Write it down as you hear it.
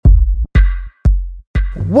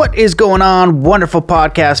What is going on, wonderful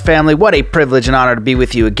podcast family? What a privilege and honor to be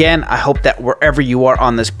with you again. I hope that wherever you are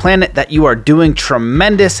on this planet that you are doing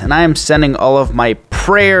tremendous, and I am sending all of my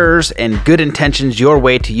prayers and good intentions your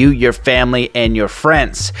way to you, your family, and your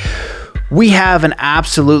friends. We have an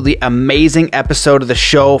absolutely amazing episode of the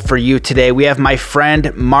show for you today. We have my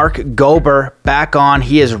friend Mark Gober back on.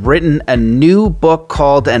 He has written a new book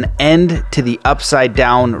called An End to the Upside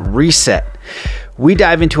Down Reset. We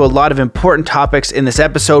dive into a lot of important topics in this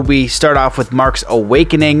episode. We start off with Mark's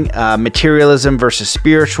awakening, materialism versus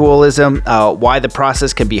spiritualism, why the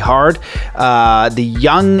process can be hard. The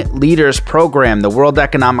Young Leaders Program, the World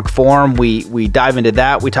Economic Forum, we dive into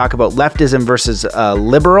that. We talk about leftism versus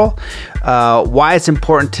liberal, why it's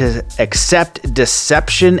important to accept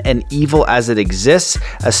deception and evil as it exists,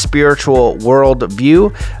 a spiritual world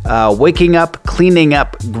view, waking up, cleaning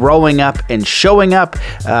up, growing up, and showing up,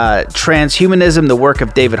 transhumanism, the work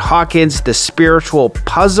of David Hawkins, the spiritual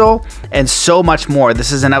puzzle, and so much more.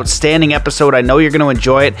 This is an outstanding episode. I know you're going to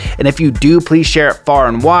enjoy it. And if you do, please share it far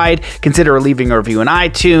and wide. Consider leaving a review in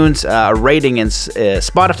iTunes, a rating in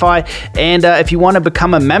Spotify. And if you want to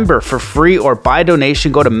become a member for free or by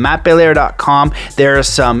donation, go to mattbelair.com. There is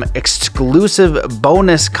some exclusive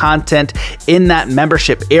bonus content in that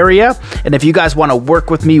membership area. And if you guys want to work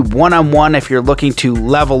with me one-on-one, if you're looking to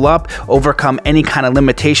level up, overcome any kind of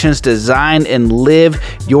limitations, design and live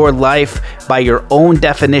your life by your own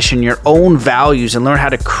definition, your own values, and learn how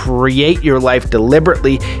to create your life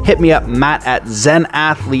deliberately, hit me up,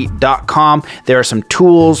 matt@zenathlete.com. There are some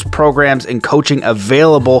tools, programs, and coaching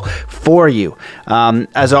available for you.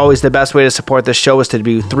 As always, the best way to support this show is to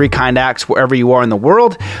do 3 kind acts wherever you are in the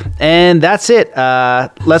world. And that's it.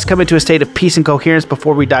 Let's come into a state of peace and coherence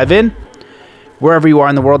before we dive in. Wherever you are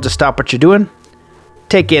in the world, just stop what you're doing.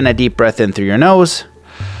 Take in a deep breath in through your nose.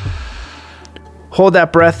 Hold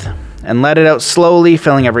that breath and let it out slowly,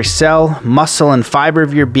 filling every cell, muscle, and fiber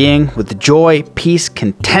of your being with joy, peace,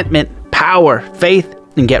 contentment, power, faith,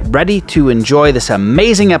 and get ready to enjoy this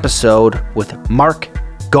amazing episode with Mark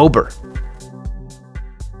Gober.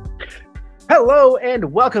 Hello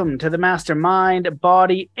and welcome to the Mastermind,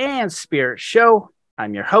 Body, and Spirit Show.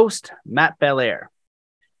 I'm your host, Matt Belair.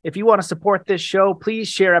 If you want to support this show, please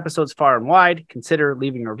share episodes far and wide. Consider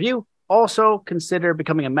leaving a review. Also, consider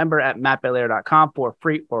becoming a member at mattbelair.com for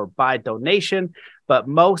free or by donation. But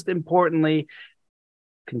most importantly,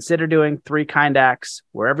 consider doing 3 kind acts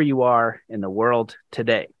wherever you are in the world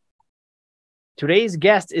today. Today's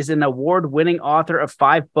guest is an award-winning author of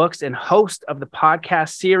 5 books and host of the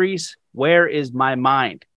podcast series, Where is My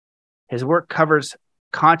Mind? His work covers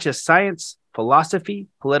conscious science, philosophy,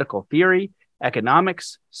 political theory,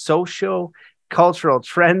 economics, social, cultural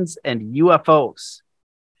trends, and UFOs.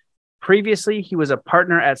 Previously, he was a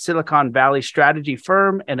partner at Silicon Valley strategy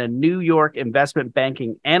firm and a New York investment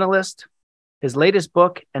banking analyst. His latest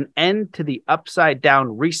book, An End to the Upside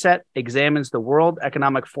Down Reset, examines the World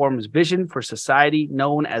Economic Forum's vision for society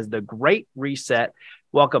known as the Great Reset.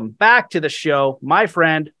 Welcome back to the show, my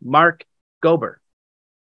friend, Mark Gober.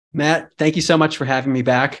 Matt, thank you so much for having me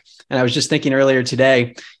back. And I was just thinking earlier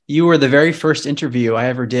today, you were the very first interview I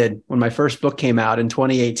ever did when my first book came out in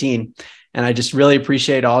 2018. And I just really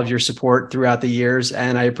appreciate all of your support throughout the years,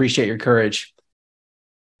 and I appreciate your courage.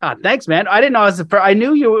 Thanks, man. I didn't know I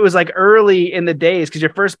knew it was like early in the days because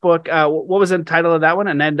your first book, what was the title of that one?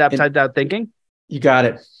 An End Upside Down Thinking? You got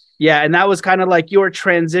it. Yeah, and that was kind of like your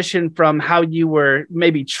transition from how you were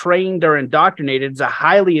maybe trained or indoctrinated as a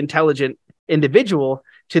highly intelligent individual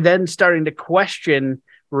to then starting to question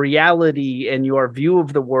reality and your view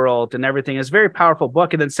of the world and everything. It's a very powerful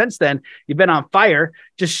book. And then since then, you've been on fire,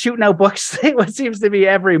 just shooting out books, what seems to be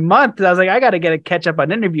every month. And I was like, I got to catch up on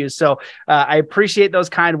interviews. So I appreciate those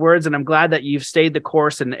kind words. And I'm glad that you've stayed the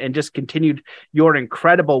course and just continued your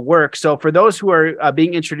incredible work. So for those who are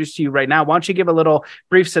being introduced to you right now, why don't you give a little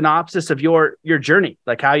brief synopsis of your journey,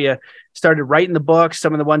 like how you started writing the books,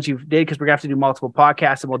 some of the ones you did, because we're going to have to do multiple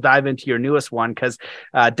podcasts, and we'll dive into your newest one because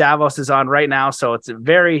Davos is on right now. So it's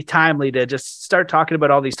very timely to just start talking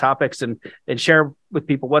about all these topics and share with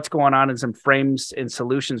people what's going on and some frames and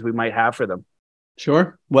solutions we might have for them.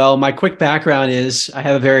 Sure. Well, my quick background is I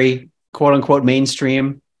have a very quote unquote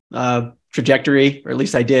mainstream trajectory, or at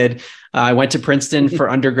least I did. I went to Princeton for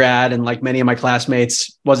undergrad, and like many of my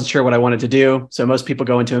classmates, wasn't sure what I wanted to do. So most people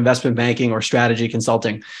go into investment banking or strategy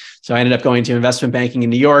consulting. So I ended up going to investment banking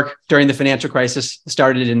in New York during the financial crisis.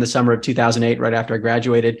 Started in the summer of 2008, right after I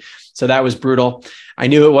graduated. So that was brutal. I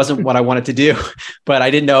knew it wasn't what I wanted to do, but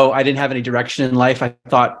I didn't have any direction in life. I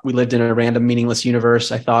thought we lived in a random, meaningless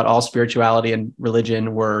universe. I thought all spirituality and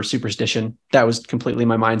religion were superstition. That was completely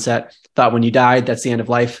my mindset. Thought when you died, that's the end of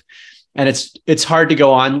life. And it's hard to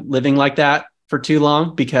go on living like that for too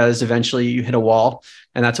long because eventually you hit a wall.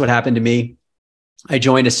 And that's what happened to me. I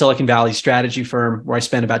joined a Silicon Valley strategy firm where I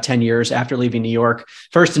spent about 10 years after leaving New York,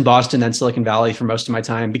 first in Boston, then Silicon Valley for most of my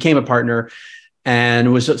time, became a partner,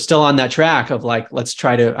 and was still on that track of like,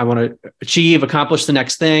 I want to accomplish the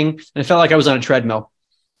next thing. And it felt like I was on a treadmill.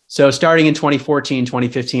 So starting in 2014,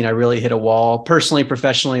 2015, I really hit a wall personally,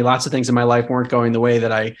 professionally. Lots of things in my life weren't going the way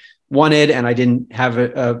that I wanted, and I didn't have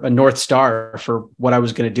a North Star for what I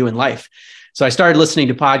was going to do in life. So I started listening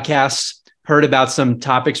to podcasts, heard about some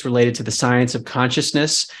topics related to the science of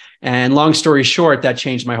consciousness. And long story short, that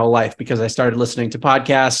changed my whole life because I started listening to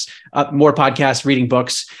podcasts, more podcasts, reading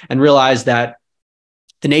books, and realized that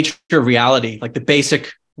the nature of reality, like the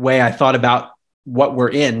basic way I thought about what we're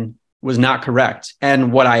in, was not correct.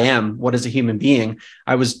 And what I am, what is a human being,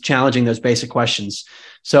 I was challenging those basic questions.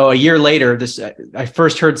 So a year later, I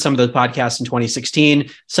first heard some of those podcasts in 2016.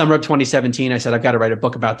 Summer of 2017, I said, I've got to write a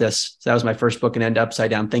book about this. So that was my first book, An End to Upside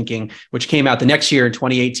Down Thinking, which came out the next year in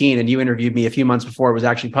 2018. And you interviewed me a few months before it was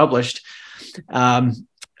actually published, or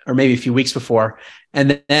maybe a few weeks before.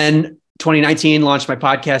 And then 2019 launched my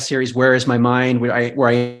podcast series, Where is My Mind, where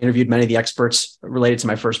I interviewed many of the experts related to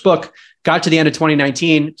my first book. Got to the end of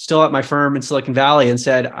 2019, still at my firm in Silicon Valley, and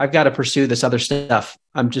said, I've got to pursue this other stuff.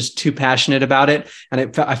 I'm just too passionate about it.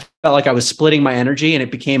 And I felt like I was splitting my energy, and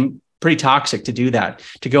it became pretty toxic to do that,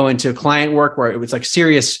 to go into client work where it was like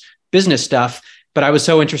serious business stuff. But I was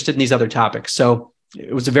so interested in these other topics. So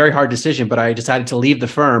it was a very hard decision, but I decided to leave the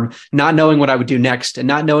firm, not knowing what I would do next and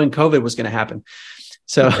not knowing COVID was going to happen.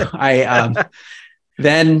 So I've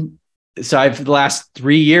the last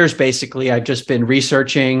 3 years, basically, I've just been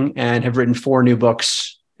researching and have written 4 new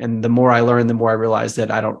books. And the more I learn, the more I realize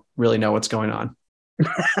that I don't really know what's going on.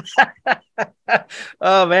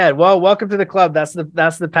 Oh man. Well, welcome to the club. That's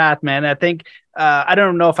the path, man. I think, I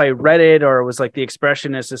don't know if I read it or it was like the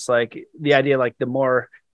expression is just like the idea, like the more,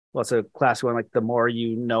 well, it's a classic one, like the more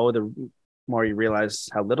you know, the more you realize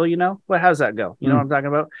how little you know. Well, how does that go? You know what I'm talking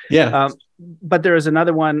about? Yeah. But there is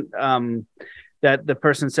another one that the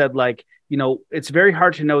person said, like, you know, it's very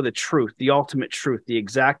hard to know the truth, the ultimate truth, the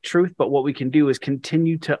exact truth. But what we can do is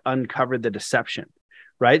continue to uncover the deception,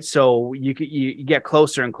 right? So you get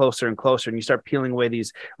closer and closer and closer, and you start peeling away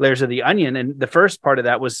these layers of the onion. And the first part of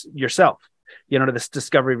that was yourself, you know, to this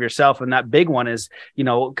discovery of yourself. And that big one is, you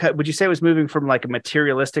know, would you say it was moving from like a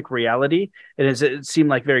materialistic reality? And it seemed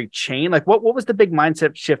like very chained? Like what was the big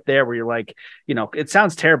mindset shift there where you're like, you know, it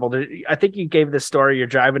sounds terrible. I think you gave this story, you're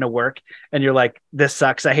driving to work and you're like, this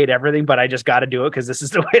sucks. I hate everything, but I just got to do it because this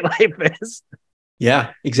is the way life is.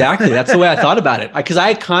 Yeah, exactly. That's the way I thought about it. Because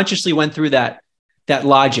I consciously went through that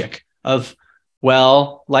logic of,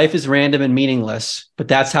 well, life is random and meaningless, but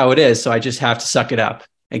that's how it is. So I just have to suck it up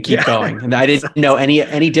and keep going. And I didn't know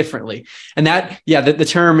any differently. And that, the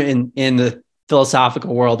term in the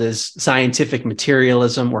philosophical world is scientific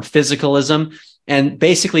materialism or physicalism. And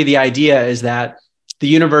basically the idea is that the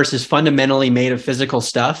universe is fundamentally made of physical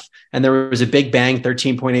stuff. And there was a big bang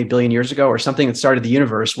 13.8 billion years ago or something that started the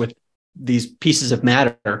universe with these pieces of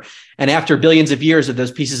matter. And after billions of years of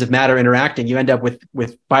those pieces of matter interacting, you end up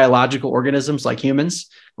with biological organisms like humans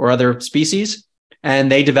or other species, and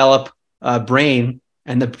they develop a brain.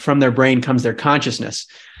 And from their brain comes their consciousness.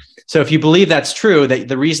 So if you believe that's true, that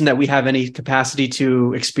the reason that we have any capacity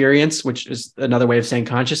to experience, which is another way of saying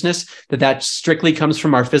consciousness, that strictly comes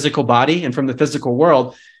from our physical body and from the physical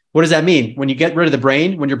world, what does that mean? When you get rid of the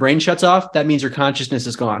brain, when your brain shuts off, that means your consciousness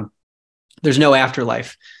is gone. There's no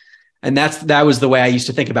afterlife. And that was the way I used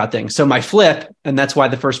to think about things. So my flip, and that's why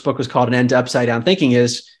the first book was called An End to Upside Down Thinking,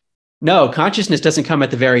 is no, consciousness doesn't come at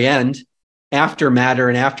the very end after matter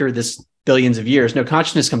and after this billions of years. No,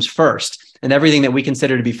 consciousness comes first, and everything that we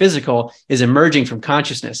consider to be physical is emerging from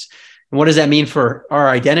consciousness. And what does that mean for our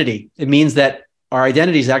identity? It means that our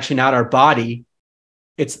identity is actually not our body.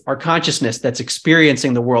 It's our consciousness that's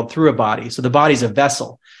experiencing the world through a body. So the body's a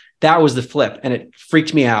vessel. That was the flip, and it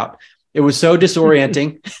freaked me out. It was so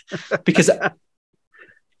disorienting because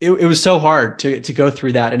it was so hard to go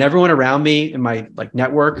through that. And everyone around me in my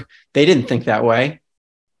network, they didn't think that way.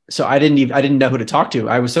 So I didn't know who to talk to.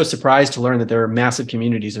 I was so surprised to learn that there are massive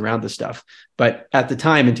communities around this stuff. But at the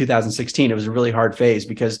time in 2016, it was a really hard phase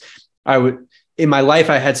because in my life,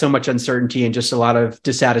 I had so much uncertainty and just a lot of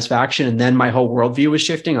dissatisfaction. And then my whole worldview was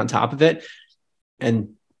shifting on top of it.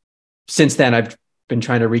 And since then, I've been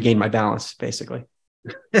trying to regain my balance, basically.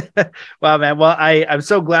 Wow, man. Well, I'm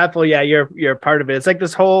so gladful. Yeah, you're a part of it. It's like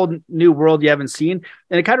this whole new world you haven't seen,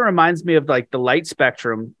 and it kind of reminds me of like the light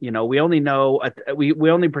spectrum. You know, we only know we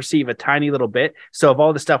only perceive a tiny little bit. So of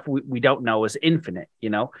all the stuff we don't know is infinite. You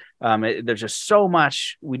know, there's just so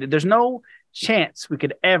much. There's no chance we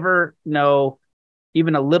could ever know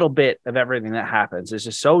even a little bit of everything that happens. It's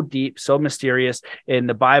just so deep, so mysterious. In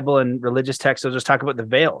the Bible and religious texts, they'll just talk about the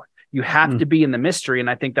veil. You have to be in the mystery. And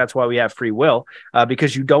I think that's why we have free will,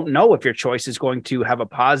 because you don't know if your choice is going to have a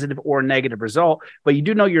positive or negative result, but you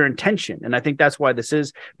do know your intention. And I think that's why this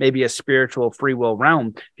is maybe a spiritual free will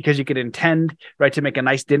realm, because you could intend, right, to make a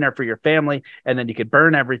nice dinner for your family, and then you could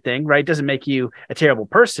burn everything, right? It doesn't make you a terrible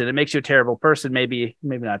person. It makes you a terrible person, maybe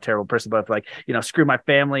not a terrible person, but like, screw my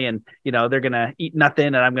family and, they're going to eat nothing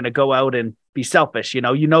and I'm going to go out and be selfish.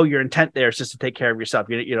 Your intent there is just to take care of yourself.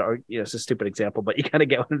 It's a stupid example, but you kind of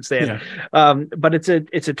get what I'm saying. Yeah. But it's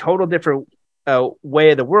a total different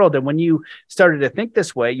way of the world. And when you started to think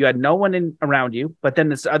this way, you had no one around you, but then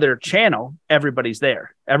this other channel, everybody's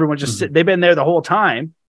there. Everyone's just they've been there the whole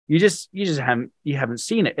time. You just haven't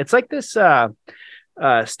seen it. It's like this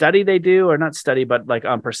study they do, or not study, but like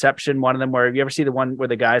on perception. One of them, where you ever see the one where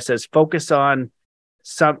the guy says, focus on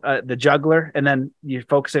the juggler, and then you're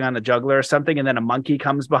focusing on the juggler or something, and then a monkey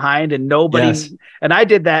comes behind and nobody. Yes. And I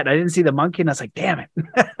did that and I didn't see the monkey and I was like, damn it.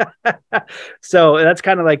 So that's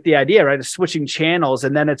kind of like the idea, right? Of switching channels,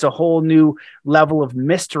 and then it's a whole new level of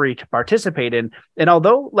mystery to participate in. And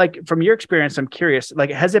although, like, from your experience, I'm curious, like,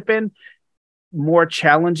 has it been more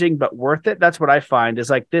challenging but worth it? That's what I find is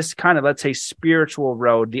like this kind of, let's say, spiritual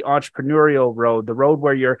road, the entrepreneurial road, the road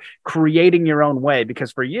where you're creating your own way.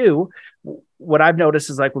 Because for you, what I've noticed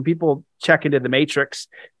is like when people check into the matrix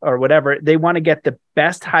or whatever, they want to get the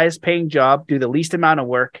best, highest paying job, do the least amount of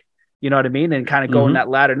work, you know what I mean? And kind of go in that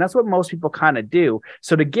ladder. And that's what most people kind of do.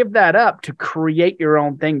 So to give that up, to create your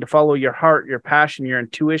own thing, to follow your heart, your passion, your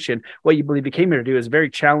intuition, what you believe you came here to do, is very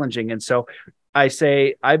challenging. And so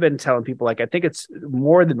I've been telling people, like, I think it's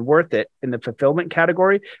more than worth it in the fulfillment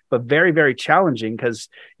category, but very, very challenging because,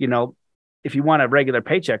 if you want a regular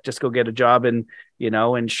paycheck, just go get a job in,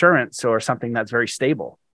 insurance or something that's very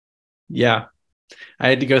stable. Yeah. I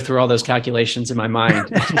had to go through all those calculations in my mind.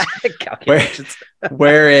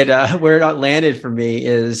 where it landed for me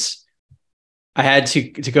is I had to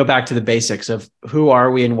go back to the basics of who are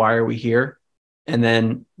we and why are we here? And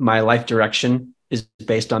then my life direction is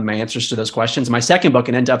based on my answers to those questions. My second book,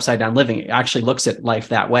 An End to Upside Down Living, actually looks at life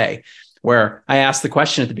that way, where I ask the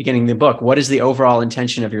question at the beginning of the book, what is the overall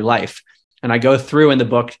intention of your life? And I go through in the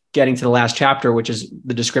book, getting to the last chapter, which is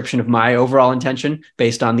the description of my overall intention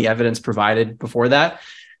based on the evidence provided before that.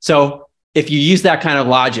 So if you use that kind of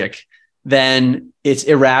logic, then it's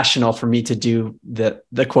irrational for me to do the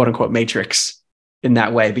quote unquote matrix in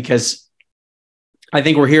that way, because I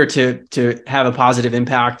think we're here to have a positive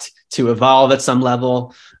impact, to evolve at some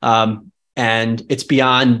level. And it's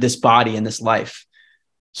beyond this body and this life.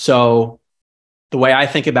 So the way I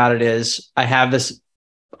think about it is I had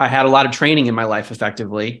a lot of training in my life.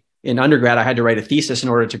 Effectively in undergrad, I had to write a thesis in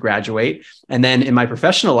order to graduate. And then in my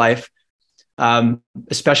professional life,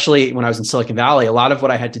 especially when I was in Silicon Valley, a lot of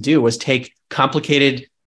what I had to do was take complicated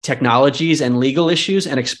technologies and legal issues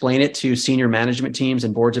and explain it to senior management teams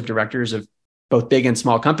and boards of directors of both big and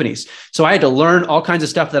small companies. So I had to learn all kinds of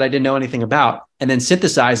stuff that I didn't know anything about and then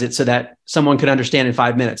synthesize it so that someone could understand in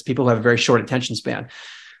 5 minutes. People have a very short attention span.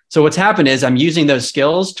 So what's happened is I'm using those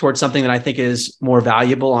skills towards something that I think is more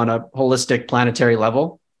valuable on a holistic planetary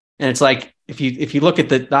level. And it's like, if you look at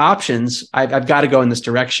the options, I've got to go in this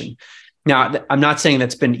direction. Now, I'm not saying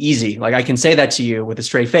that's been easy. Like, I can say that to you with a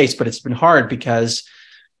straight face, but it's been hard because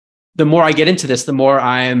the more I get into this, the more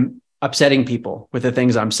I'm upsetting people with the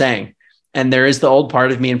things I'm saying. And there is the old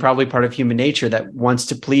part of me, and probably part of human nature, that wants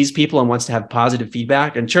to please people and wants to have positive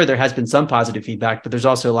feedback. And sure, there has been some positive feedback, but there's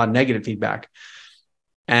also a lot of negative feedback.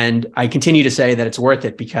 And I continue to say that it's worth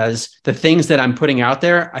it because the things that I'm putting out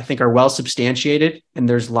there, I think, are well substantiated and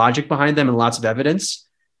there's logic behind them and lots of evidence.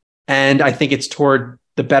 And I think it's toward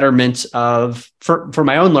the betterment of, for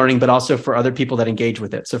my own learning, but also for other people that engage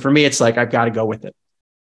with it. So for me, it's like, I've got to go with it.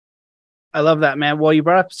 I love that, man. Well, you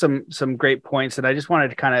brought up some great points, and I just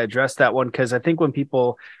wanted to kind of address that one, because I think when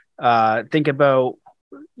people think about,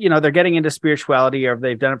 they're getting into spirituality, or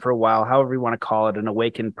they've done it for a while, however you want to call it, an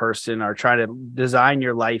awakened person, or trying to design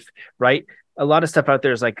your life, right? A lot of stuff out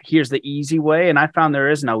there is like, here's the easy way. And I found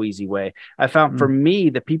there is no easy way. I found for me,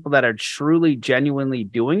 the people that are truly, genuinely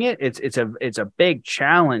doing it, it's a big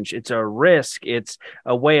challenge. It's a risk. It's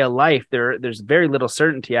a way of life. There's very little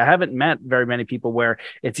certainty. I haven't met very many people where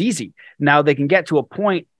it's easy. Now they can get to a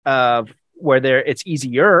point of where it's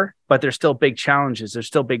easier, but there's still big challenges. There's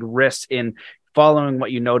still big risks in following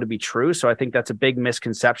what you know to be true. So I think that's a big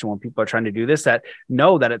misconception when people are trying to do this, that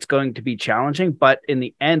know that it's going to be challenging, but in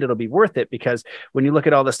the end, it'll be worth it. Because when you look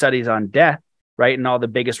at all the studies on death, right, and all the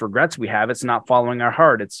biggest regrets we have, it's not following our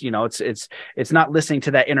heart. It's, it's not listening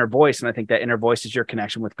to that inner voice. And I think that inner voice is your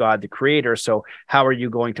connection with God, the creator. So how are you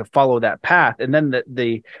going to follow that path? And then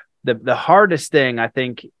the hardest thing, I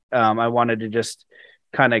think, I wanted to just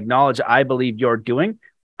kind of acknowledge, I believe you're doing.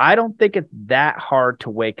 I don't think it's that hard to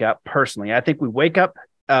wake up personally. I think we wake up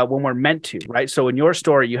when we're meant to, right? So in your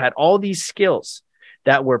story, you had all these skills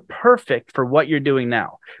that were perfect for what you're doing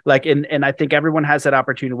now. Like, and I think everyone has that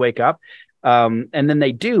opportunity to wake up. And then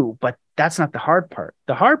they do, but that's not the hard part.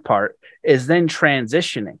 The hard part is then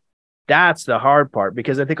transitioning. That's the hard part,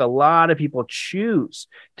 because I think a lot of people choose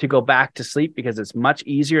to go back to sleep because it's much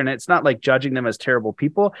easier. And it's not like judging them as terrible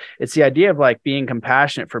people. It's the idea of like being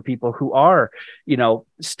compassionate for people who are,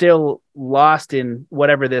 still lost in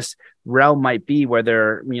whatever this realm might be, where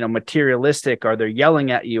they're, materialistic, or they're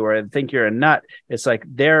yelling at you, or think you're a nut. It's like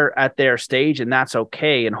they're at their stage, and that's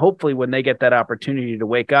okay. And hopefully when they get that opportunity to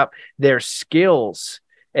wake up, their skills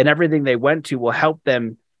and everything they went to will help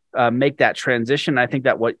them make that transition. I think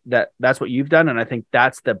that's what you've done. And I think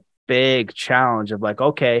that's the big challenge of like,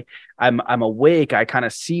 okay, I'm awake. I kind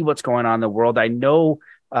of see what's going on in the world. I know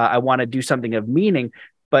I want to do something of meaning,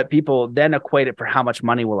 but people then equate it for how much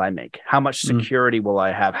money will I make? How much security will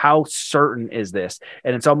I have? How certain is this?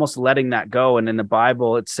 And it's almost letting that go. And in the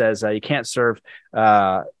Bible, it says you can't serve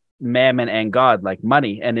mammon and God, like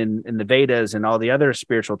money. And in the Vedas and all the other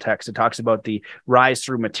spiritual texts, it talks about the rise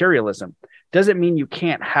through materialism. Doesn't mean you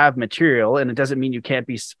can't have material, and it doesn't mean you can't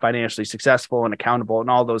be financially successful and accountable and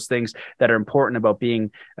all those things that are important about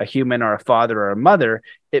being a human or a father or a mother.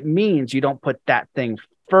 It means you don't put that thing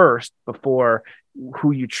first before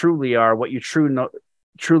who you truly are, what you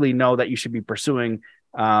truly know that you should be pursuing,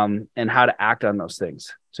 and how to act on those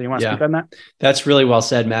things. So you want to speak on that? That's really well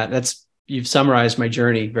said, Matt. You've summarized my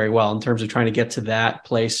journey very well in terms of trying to get to that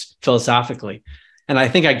place philosophically. And I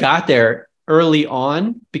think I got there early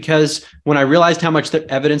on, because when I realized how much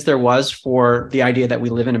evidence there was for the idea that we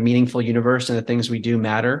live in a meaningful universe and the things we do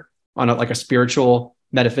matter on a spiritual,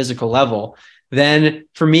 metaphysical level, then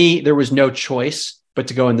for me, there was no choice but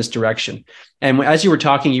to go in this direction. And as you were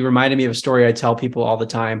talking, you reminded me of a story I tell people all the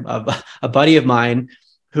time of a buddy of mine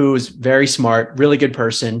who's very smart, really good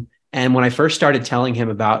person. And when I first started telling him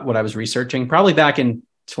about what I was researching, probably back in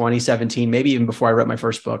 2017, maybe even before I wrote my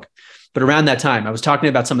first book, but around that time, I was talking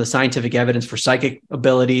about some of the scientific evidence for psychic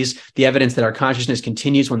abilities, the evidence that our consciousness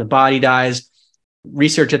continues when the body dies,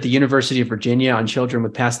 research at the University of Virginia on children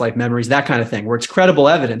with past life memories, that kind of thing, where it's credible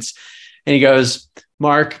evidence. And he goes,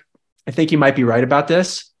 Mark, I think you might be right about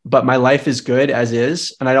this, but my life is good as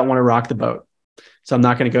is, and I don't want to rock the boat. So I'm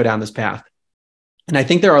not going to go down this path. And I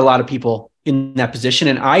think there are a lot of people in that position,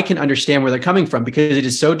 and I can understand where they're coming from, because it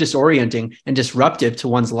is so disorienting and disruptive to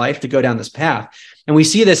one's life to go down this path. And we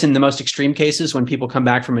see this in the most extreme cases when people come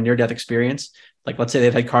back from a near-death experience. Like, let's say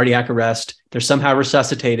they've had cardiac arrest, they're somehow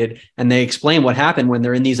resuscitated, and they explain what happened when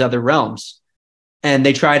they're in these other realms. And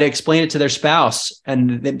they try to explain it to their spouse,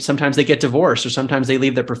 and sometimes they get divorced, or sometimes they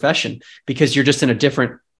leave their profession because you're just in a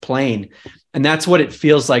different plane. And that's what it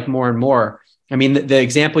feels like more and more. I mean, the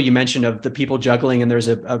example you mentioned of the people juggling and there's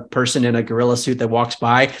a person in a gorilla suit that walks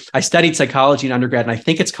by. I studied psychology in undergrad, and I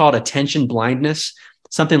think it's called attention blindness,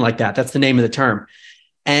 something like that. That's the name of the term.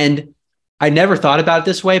 And I never thought about it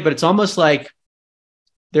this way, but it's almost like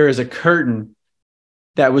there is a curtain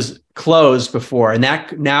that was closed before, and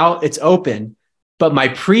that now it's open. But my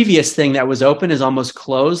previous thing that was open is almost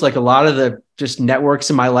closed. Like a lot of the just networks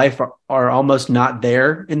in my life are almost not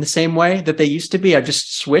there in the same way that they used to be. I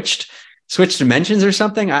just switched dimensions or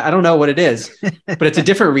something. I don't know what it is, but it's a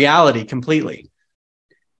different reality completely.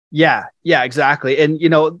 Yeah, exactly. And,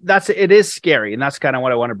 it is scary. And that's kind of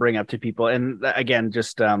what I want to bring up to people. And again,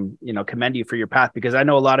 just, commend you for your path, because I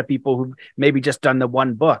know a lot of people who maybe just done the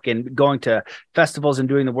one book and going to festivals and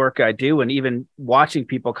doing the work I do. And even watching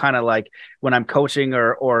people kind of like when I'm coaching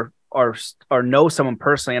or know someone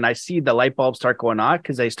personally, and I see the light bulbs start going on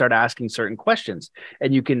because they start asking certain questions,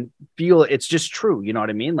 and you can feel it's just true. You know what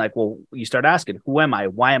I mean? Like, well, you start asking, who am I?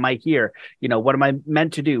 Why am I here? What am I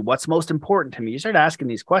meant to do? What's most important to me? You start asking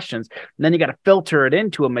these questions, and then you got to filter it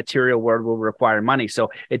into a material world will require money. So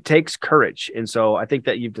it takes courage. And so I think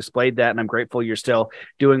that you've displayed that, and I'm grateful you're still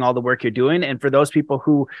doing all the work you're doing. And for those people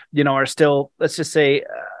who, are still, let's just say,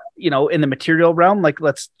 in the material realm, like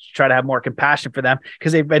let's try to have more compassion for them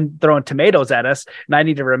because they've been throwing tomatoes at us. And I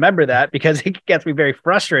need to remember that because it gets me very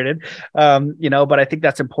frustrated. But I think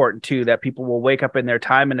that's important too, that people will wake up in their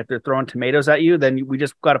time. And if they're throwing tomatoes at you, then we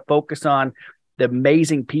just got to focus on the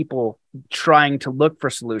amazing people trying to look for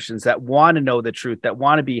solutions, that want to know the truth, that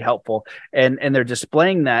want to be helpful. And they're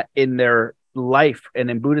displaying that in their life.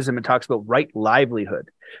 And in Buddhism, it talks about right livelihood.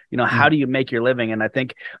 How do you make your living? And I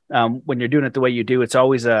think when you're doing it the way you do, it's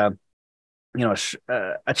always a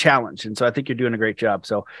challenge. And so I think you're doing a great job.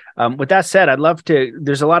 So with that said, I'd love to,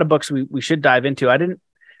 there's a lot of books we should dive into.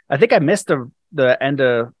 I think I missed the end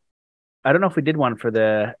of, I don't know if we did one for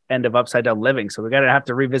the end of Upside Down Living. So we're going to have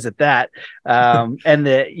to revisit that. And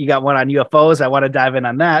you got one on UFOs. I want to dive in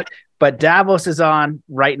on that. But Davos is on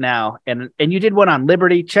right now. And you did one on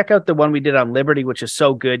liberty. Check out the one we did on liberty, which is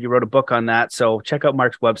so good. You wrote a book on that. So check out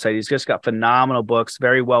Mark's website. He's just got phenomenal books,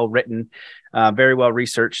 very well written, very well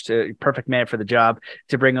researched, perfect man for the job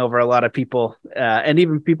to bring over a lot of people and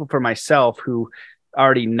even people for myself who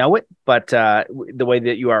already know it, but the way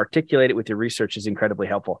that you articulate it with your research is incredibly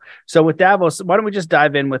helpful. So with Davos, why don't we just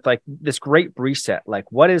dive in with like this great reset? Like,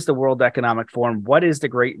 what is the World Economic Forum? What is the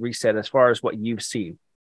great reset as far as what you've seen?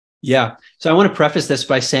 Yeah. So I want to preface this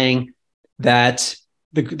by saying that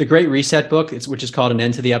the Great Reset book, which is called An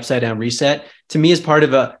End to the Upside Down Reset, to me is part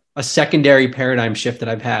of a secondary paradigm shift that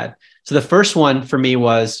I've had. So the first one for me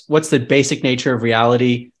was, what's the basic nature of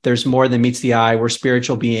reality? There's more than meets the eye. We're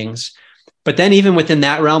spiritual beings. But then even within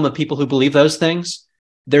that realm of people who believe those things,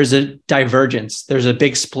 there's a divergence. There's a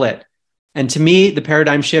big split. And to me, the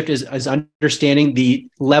paradigm shift is understanding the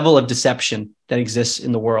level of deception that exists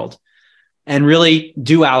in the world and really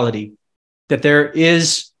duality, that there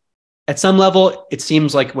is, at some level, it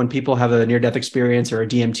seems like when people have a near-death experience or a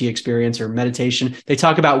DMT experience or meditation, they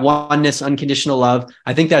talk about oneness, unconditional love.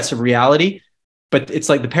 I think that's a reality, but it's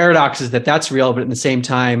like the paradox is that that's real, but at the same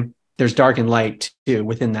time, there's dark and light too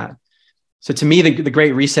within that. So to me, the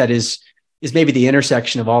Great Reset is maybe the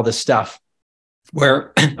intersection of all this stuff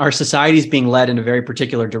where our society is being led in a very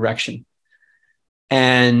particular direction.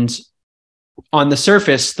 And on the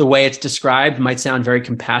surface, the way it's described might sound very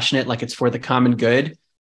compassionate, like it's for the common good.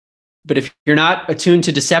 But if you're not attuned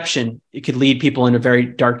to deception, it could lead people in a very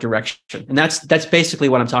dark direction. And that's basically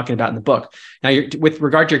what I'm talking about in the book. Now, with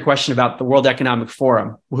regard to your question about the World Economic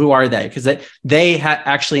Forum, who are they? Because they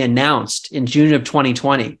actually announced in June of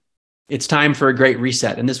 2020, it's time for a great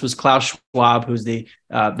reset. And this was Klaus Schwab, who's the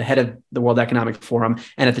head of the World Economic Forum,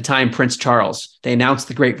 and at the time, Prince Charles. They announced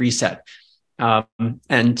the Great Reset.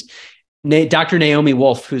 And Dr. Naomi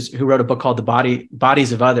Wolf, who wrote a book called The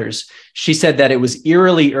Bodies of Others, she said that it was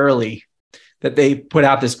eerily early that they put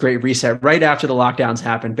out this Great Reset right after the lockdowns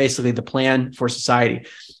happened, basically the plan for society.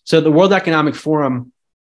 So the World Economic Forum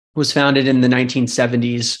was founded in the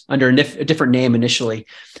 1970s under a different name initially.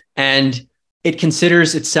 And it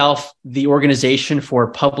considers itself the organization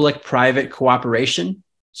for public-private cooperation.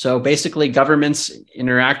 So basically governments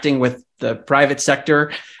interacting with the private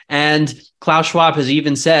sector. And Klaus Schwab has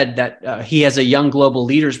even said that he has a Young Global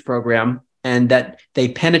Leaders program and that they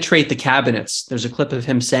penetrate the cabinets. There's a clip of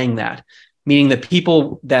him saying that, meaning the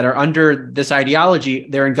people that are under this ideology,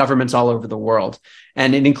 they're in governments all over the world.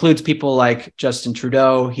 And it includes people like Justin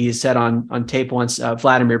Trudeau. He has said on tape once,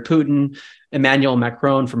 Vladimir Putin, Emmanuel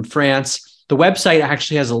Macron from France. The website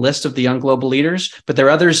actually has a list of the Young Global Leaders, but there are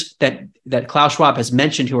others that Klaus Schwab has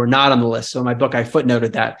mentioned who are not on the list. So in my book, I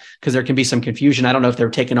footnoted that because there can be some confusion. I don't know if they're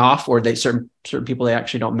taken off or certain people they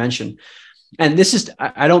actually don't mention. And this is,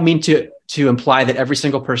 I don't mean to imply that every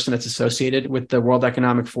single person that's associated with the World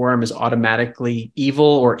Economic Forum is automatically evil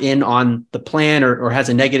or in on the plan or has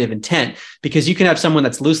a negative intent, because you can have someone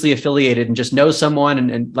that's loosely affiliated and just knows someone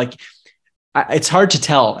and like, it's hard to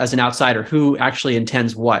tell as an outsider who actually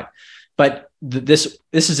intends what. But this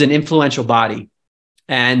is an influential body.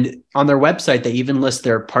 And on their website, they even list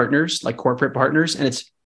their partners, like corporate partners. And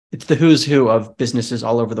it's the who's who of businesses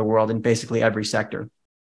all over the world in basically every sector.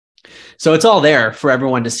 So it's all there for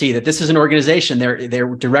everyone to see that this is an organization.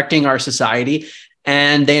 They're directing our society.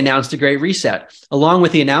 And they announced a Great Reset. Along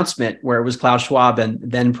with the announcement, where it was Klaus Schwab and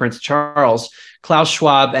then Prince Charles, Klaus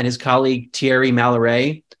Schwab and his colleague Thierry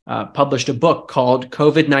Malloret published a book called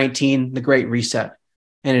COVID-19, The Great Reset.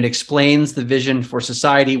 And it explains the vision for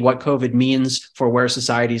society, what COVID means for where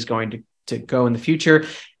society is going to go in the future.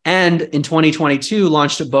 And in 2022,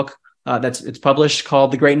 launched a book it's published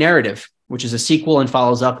called The Great Narrative, which is a sequel and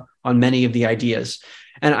follows up on many of the ideas.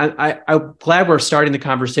 And I'm glad we're starting the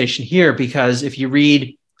conversation here, because if you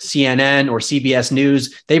read CNN or CBS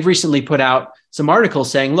News, they've recently put out some articles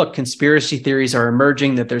saying, look, conspiracy theories are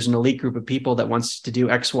emerging, that there's an elite group of people that wants to do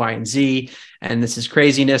X, Y, and Z. And this is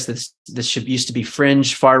craziness. This used to be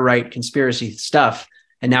fringe, far right conspiracy stuff.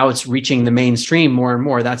 And now it's reaching the mainstream more and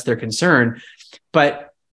more. That's their concern.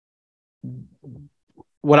 But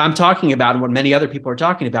what I'm talking about and what many other people are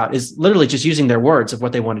talking about is literally just using their words of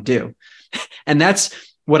what they want to do. And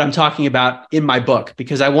that's what I'm talking about in my book,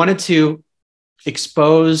 because I wanted to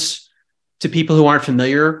expose to people who aren't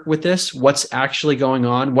familiar with this, what's actually going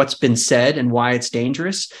on, what's been said, and why it's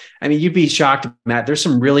dangerous. I mean, you'd be shocked, Matt. There's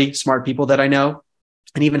some really smart people that I know,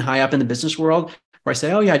 and even high up in the business world, where I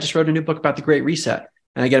say, oh yeah, I just wrote a new book about the Great Reset.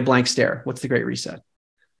 And I get a blank stare. What's the Great Reset?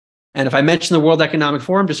 And if I mention the World Economic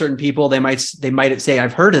Forum to certain people, they might say,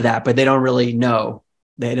 I've heard of that, but they don't really know.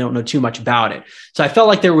 They don't know too much about it. So I felt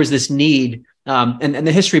like there was this need, and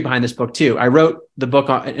the history behind this book too. I wrote the book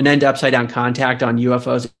on An End to Upside Down Contact on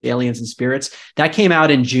UFOs, aliens, and spirits. That came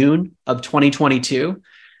out in June of 2022.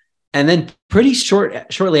 And then pretty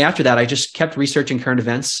shortly after that, I just kept researching current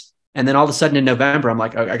events. And then all of a sudden in November, I'm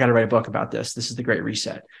like, oh, I got to write a book about this. This is the Great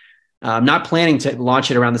Reset. I'm not planning to launch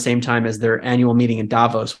it around the same time as their annual meeting in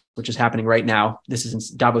Davos, which is happening right now. This is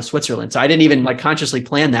in Davos, Switzerland. So I didn't even consciously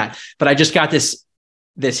plan that, but I just got this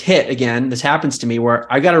hit again. This happens to me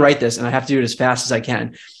where I got to write this and I have to do it as fast as I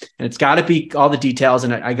can. And it's got to be all the details.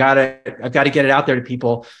 And I've got to get it out there to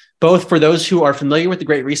people, both for those who are familiar with the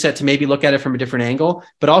Great Reset to maybe look at it from a different angle,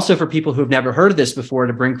 but also for people who have never heard of this before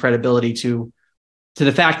to bring credibility to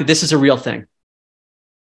the fact that this is a real thing.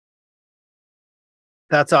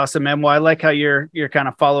 That's awesome, man. Well, I like how you're kind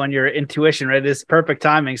of following your intuition, right? It's perfect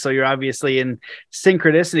timing. So you're obviously in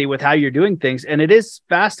synchronicity with how you're doing things. And it is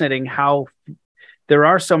fascinating how there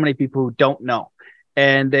are so many people who don't know.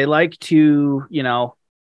 And they like to,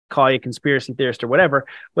 call you a conspiracy theorist or whatever,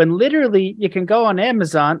 when literally you can go on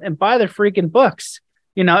Amazon and buy their freaking books.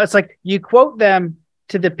 It's like you quote them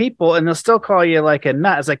to the people and they'll still call you like a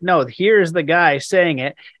nut. It's like, no, here's the guy saying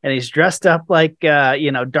it. And he's dressed up like,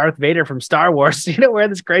 Darth Vader from Star Wars, wearing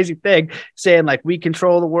this crazy thing saying like, we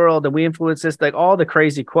control the world and we influence this, like all the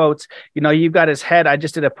crazy quotes, you've got his head. I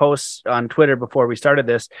just did a post on Twitter before we started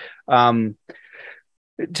this,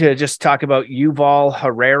 to just talk about Yuval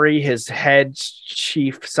Harari, his head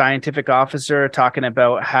chief scientific officer, talking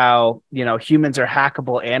about how, humans are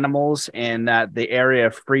hackable animals and that the area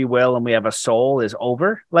of free will and we have a soul is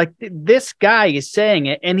over. Like this guy is saying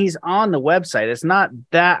it and he's on the website. It's not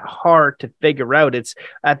that hard to figure out. It's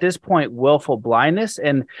at this point, willful blindness.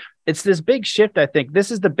 And it's this big shift. I think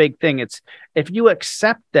this is the big thing. It's if you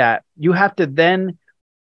accept that, you have to then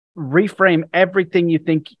reframe everything you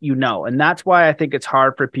think and that's why I think it's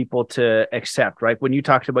hard for people to accept, right? When you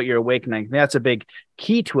talked about your awakening, that's a big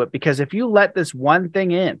key to it, because if you let this one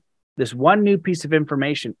thing in, this one new piece of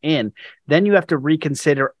information in, then you have to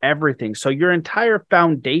reconsider everything. So your entire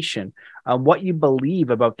foundation on what you believe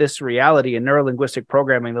about this reality in neurolinguistic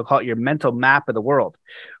programming, they'll call it your mental map of the world.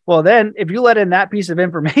 Well, then if you let in that piece of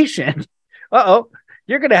information,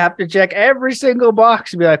 you're going to have to check every single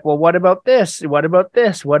box and be like, well, what about this? What about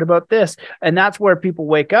this? What about this? And that's where people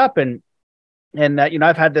wake up. And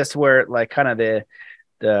I've had this where like kind of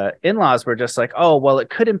the in-laws were just like, oh, well, it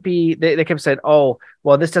couldn't be. They kept saying, oh,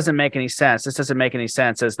 well, this doesn't make any sense. This doesn't make any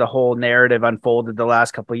sense as the whole narrative unfolded the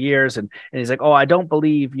last couple of years. And he's like, oh, I don't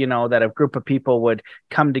believe, that a group of people would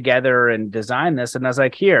come together and design this. And I was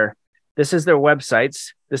like, here, this is their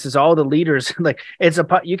websites. This is all the leaders. Like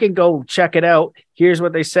you can go check it out. Here's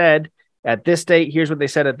what they said at this date. Here's what they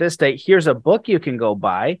said at this date. Here's a book you can go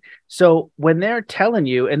buy. So when they're telling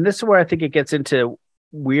you, and this is where I think it gets into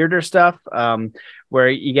weirder stuff, where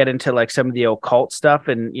you get into like some of the occult stuff.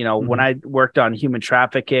 And, when I worked on human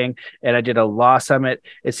trafficking and I did a law summit,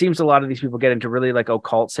 it seems a lot of these people get into really like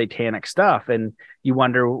occult satanic stuff. And you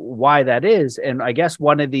wonder why that is. And I guess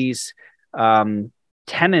one of these,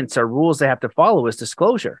 tenets or rules they have to follow is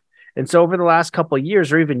disclosure. And so over the last couple of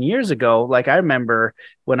years or even years ago, like I remember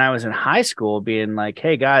when I was in high school being like,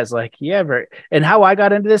 hey guys, like and how I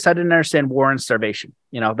got into this, I didn't understand war and starvation.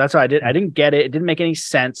 That's what I did. I didn't get it. It didn't make any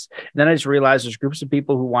sense. And then I just realized there's groups of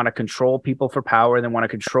people who want to control people for power and they want to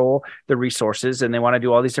control the resources and they want to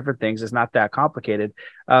do all these different things. It's not that complicated.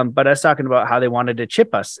 But I was talking about how they wanted to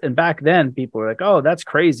chip us. And back then people were like, oh, that's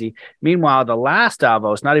crazy. Meanwhile, the last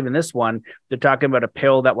Davos, not even this one, they're talking about a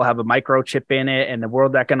pill that will have a microchip in it, and the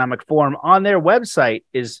World Economic Forum on their website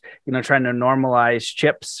is, trying to normalize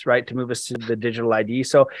chips, right, to move us to the digital ID.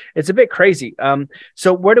 So it's a bit crazy.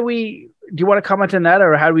 So where do you want to comment on that,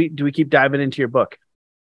 or do we keep diving into your book?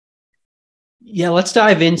 Yeah, let's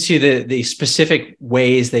dive into the specific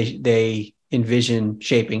ways they envision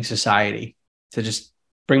shaping society to just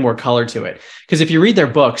bring more color to it. Because if you read their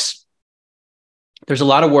books, there's a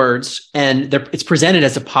lot of words, and it's presented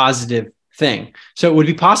as a positive thing. So it would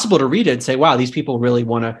be possible to read it and say, wow, these people really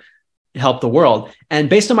want to help the world. And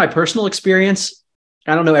based on my personal experience,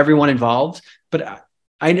 I don't know everyone involved, but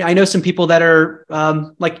I know some people that are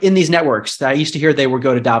like in these networks that I used to hear they would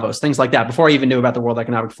go to Davos, things like that, before I even knew about the World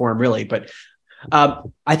Economic Forum, really. But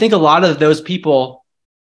I think a lot of those people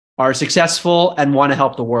are successful and want to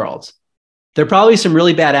help the world. There are probably some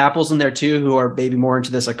really bad apples in there too, who are maybe more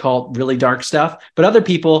into this occult, really dark stuff. But other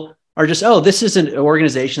people are just, oh, this is an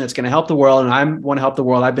organization that's going to help the world, and I want to help the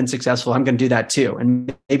world. I've been successful. I'm going to do that too.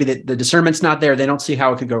 And maybe the discernment's not there. They don't see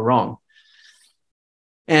how it could go wrong.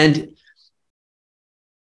 And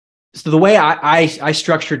so the way I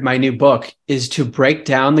structured my new book is to break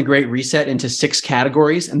down the Great Reset into 6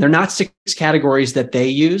 categories. And they're not 6 categories that they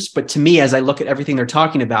use, but to me, as I look at everything they're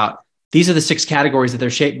talking about, these are the 6 categories that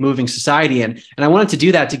they're moving society in. And I wanted to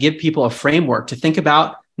do that to give people a framework to think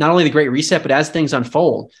about not only the Great Reset, but as things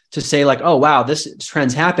unfold, to say like, oh, wow, this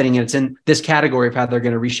trend's happening and it's in this category of how they're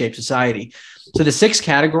going to reshape society. So the 6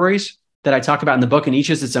 categories that I talk about in the book, and each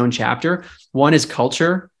is its own chapter. 1 is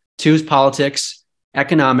culture, 2 is politics,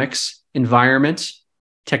 economics, environment,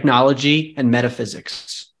 technology, and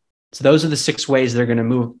metaphysics. So those are the 6 ways they're going to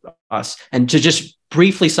move us. And to just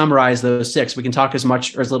briefly summarize those 6, we can talk as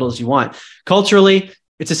much or as little as you want. Culturally,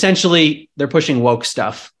 it's essentially they're pushing woke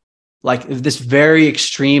stuff, like this very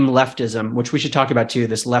extreme leftism, which we should talk about too,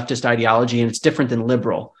 this leftist ideology, and it's different than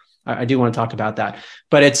liberal. I do want to talk about that,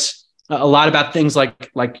 but it's a lot about things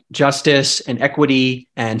like justice and equity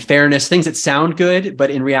and fairness, things that sound good, but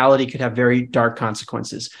in reality could have very dark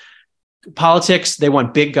consequences. Politics, they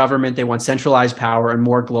want big government, they want centralized power and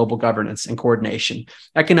more global governance and coordination.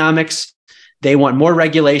 Economics, they want more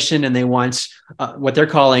regulation, and they want what they're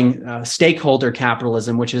calling stakeholder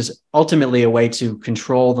capitalism, which is ultimately a way to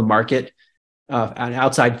control the market, and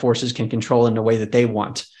outside forces can control in a way that they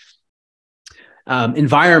want.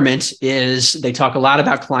 Environment is, they talk a lot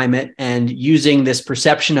about climate and using this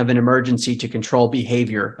perception of an emergency to control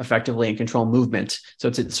behavior effectively and control movement. So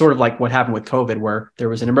it's sort of like what happened with COVID, where there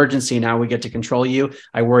was an emergency, now we get to control you.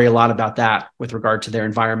 I worry a lot about that with regard to their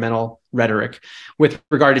environmental rhetoric. With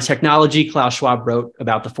regard to technology, Klaus Schwab wrote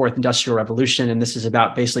about the 4th Industrial Revolution, and this is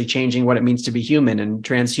about basically changing what it means to be human, and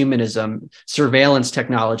transhumanism, surveillance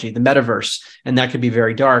technology, the metaverse, and that could be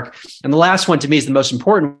very dark. And the last one to me is the most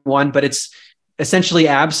important one, but it's essentially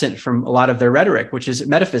absent from a lot of their rhetoric, which is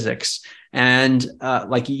metaphysics. And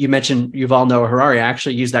like you mentioned, Yuval Noah Harari, I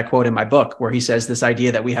actually used that quote in my book where he says this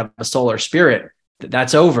idea that we have a soul or spirit,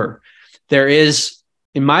 that's over. There is,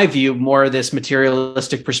 in my view, more of this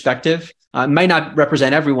materialistic perspective. It might not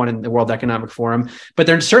represent everyone in the World Economic Forum, but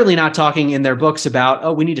they're certainly not talking in their books about,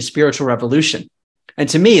 oh, we need a spiritual revolution. And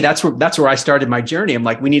to me, that's where I started my journey. I'm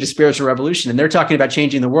like, we need a spiritual revolution. And they're talking about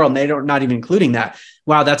changing the world, and they're not even including that.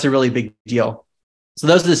 Wow, that's a really big deal. So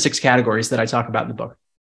those are the 6 categories that I talk about in the book.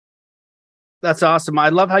 That's awesome. I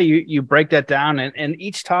love how you break that down, and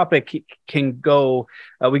each topic can go,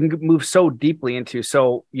 we can move so deeply into.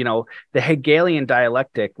 So, the Hegelian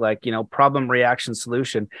dialectic, like, problem, reaction,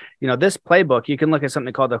 solution, this playbook, you can look at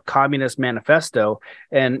something called the Communist Manifesto.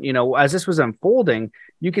 And, as this was unfolding,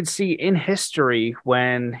 you could see in history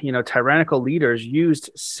when, tyrannical leaders used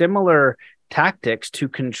similar tactics to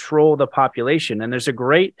control the population. And there's a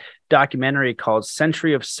great documentary called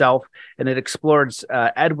Century of Self, and it explores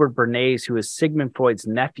Edward Bernays, who is Sigmund Freud's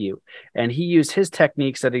nephew. And he used his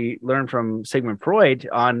techniques that he learned from Sigmund Freud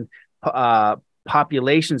on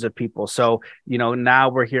populations of people. So, now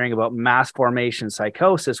we're hearing about mass formation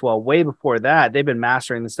psychosis. Well, way before that, they've been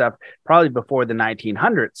mastering this stuff probably before the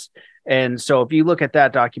 1900s. And so if you look at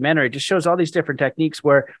that documentary, it just shows all these different techniques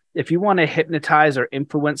where if you want to hypnotize or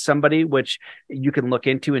influence somebody, which you can look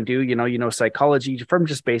into and do, psychology from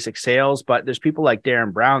just basic sales, but there's people like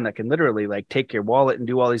Darren Brown that can literally like take your wallet and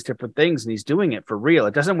do all these different things. And he's doing it for real.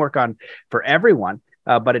 It doesn't work for everyone,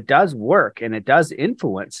 but it does work and it does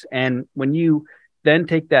influence. And when you then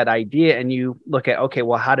take that idea and you look at, okay,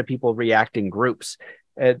 well, how do people react in groups?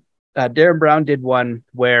 Darren Brown did one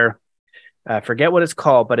where forget what it's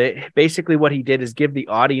called, but basically what he did is give the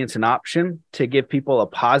audience an option to give people a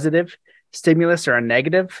positive stimulus or a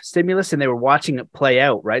negative stimulus, and they were watching it play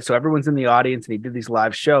out, right? So everyone's in the audience, and he did these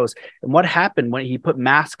live shows. And what happened when he put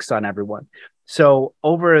masks on everyone? So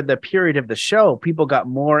over the period of the show, people got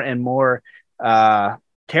more and more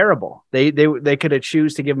terrible. They could have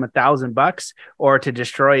choose to give him $1,000 or to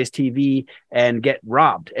destroy his TV and get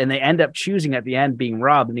robbed. And they end up choosing at the end being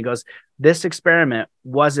robbed. And he goes, this experiment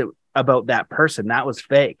wasn't about that person. That was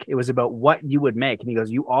fake. It was about what you would make. And he goes,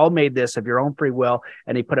 you all made this of your own free will.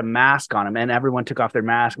 And he put a mask on him, and everyone took off their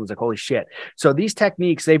mask and was like, holy shit. So these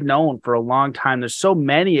techniques they've known for a long time. There's so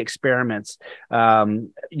many experiments,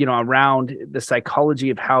 around the psychology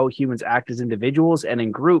of how humans act as individuals and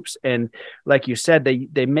in groups. And like you said,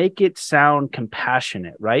 they make it sound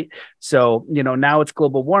compassionate, right? So, now it's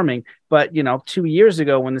global warming, but 2 years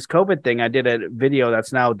ago when this COVID thing, I did a video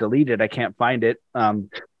that's now deleted. I can't find it.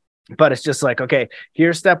 But it's just like, okay,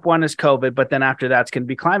 here's step one is COVID, but then after that's going to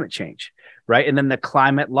be climate change, right? And then the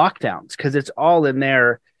climate lockdowns, because it's all in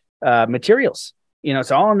their materials.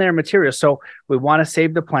 It's all in their materials. So we want to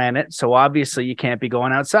save the planet. So obviously you can't be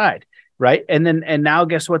going outside, right? And now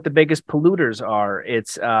guess what the biggest polluters are?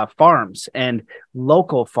 It's farms and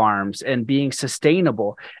local farms and being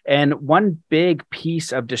sustainable. And one big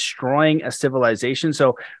piece of destroying a civilization.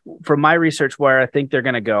 So from my research, where I think they're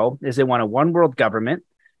going to go is they want a one world government,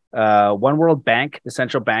 one world bank, the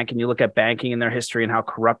central bank, and you look at banking and their history and how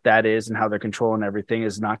corrupt that is and how they're controlling everything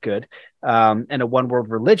is not good. And a one world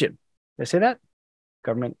religion. Did I say that?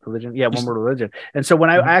 Government, religion? Yeah, one world religion. And so when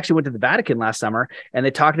I actually went to the Vatican last summer, and they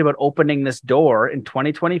talked about opening this door in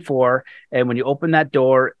 2024, and when you open that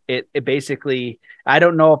door, it basically, I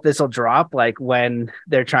don't know if this will drop like when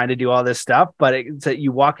they're trying to do all this stuff, but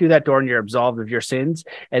you walk through that door and you're absolved of your sins,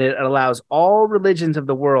 and it allows all religions of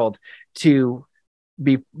the world to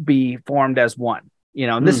be formed as one,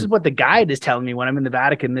 and this is what the guide is telling me when I'm in the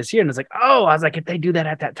Vatican this year. And it's like, oh, I was like, if they do that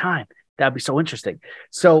at that time, that'd be so interesting.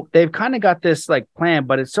 So they've kind of got this like plan,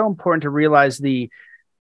 but it's so important to realize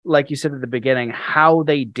like you said at the beginning, how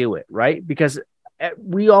they do it, right? Because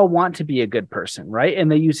we all want to be a good person, right?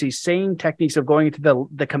 And they use these same techniques of going into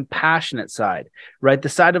the compassionate side, right? The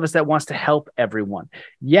side of us that wants to help everyone.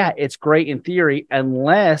 Yeah, it's great in theory,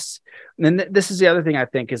 unless, and this is the other thing I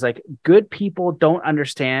think is like good people don't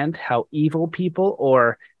understand how evil people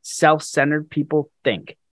or self-centered people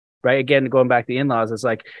think, right? Again, going back to the in-laws, it's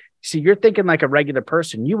like, see, you're thinking like a regular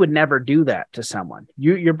person. You would never do that to someone.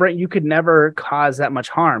 Your brain, you could never cause that much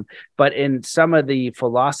harm. But in some of the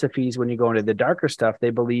philosophies, when you go into the darker stuff,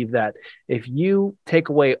 they believe that if you take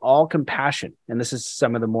away all compassion, and this is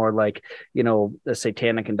some of the more like, the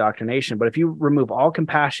satanic indoctrination, but if you remove all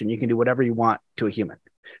compassion, you can do whatever you want to a human.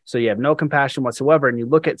 So you have no compassion whatsoever. And you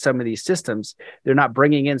look at some of these systems, they're not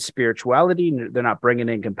bringing in spirituality. They're not bringing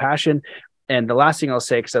in compassion. And the last thing I'll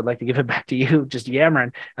say, because I'd like to give it back to you, just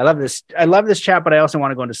yammering. I love this chat, but I also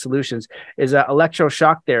want to go into solutions, is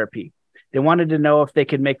electroshock therapy. They wanted to know if they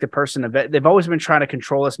could make the person, they've always been trying to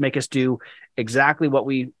control us, make us do exactly what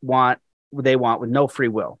they want with no free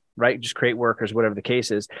will, right? Just create workers, whatever the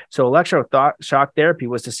case is. So electroshock therapy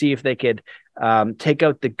was to see if they could take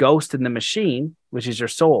out the ghost in the machine, which is your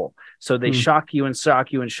soul. So they shock you and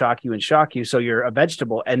shock you and shock you and shock you. So you're a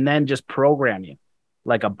vegetable, and then just program you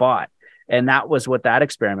like a bot. And that was what that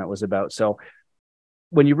experiment was about. So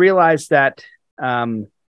when you realize that, not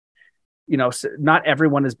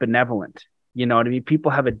everyone is benevolent, you know what I mean?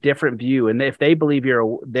 People have a different view. And if they believe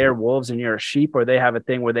they're wolves and you're a sheep, or they have a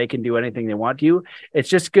thing where they can do anything they want to you, it's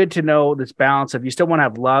just good to know this balance of you still want to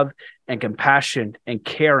have love and compassion and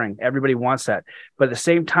caring. Everybody wants that. But at the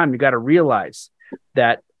same time, you got to realize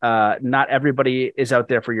that not everybody is out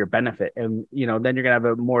there for your benefit. And, then you're going to have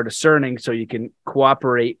a more discerning, so you can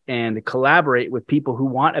cooperate and collaborate with people who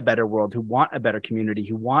want a better world, who want a better community,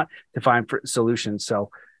 who want to find solutions. So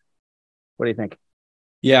what do you think?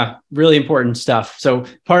 Yeah, really important stuff. So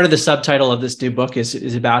part of the subtitle of this new book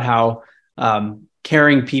is about how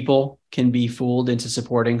caring people can be fooled into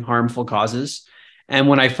supporting harmful causes. And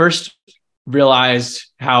when I first realized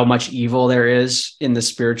how much evil there is in the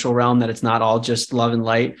spiritual realm, that it's not all just love and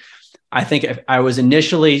light, I think I was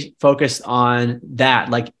initially focused on that,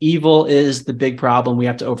 like evil is the big problem, we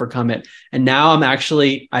have to overcome it. And now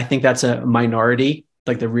I think that's a minority,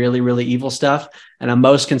 like the really, really evil stuff. And I'm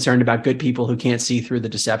most concerned about good people who can't see through the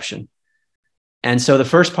deception. And so the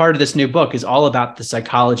first part of this new book is all about the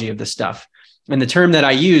psychology of this stuff. And the term that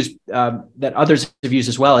I use, that others have used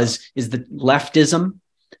as well, is the leftism.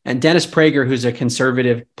 And Dennis Prager, who's a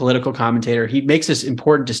conservative political commentator, he makes this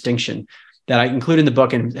important distinction that I include in the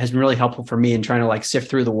book and has been really helpful for me in trying to sift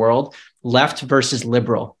through the world: left versus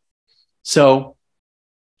liberal. So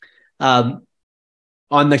on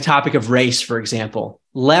the topic of race, for example,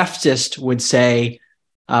 leftist would say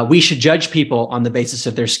we should judge people on the basis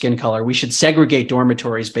of their skin color. We should segregate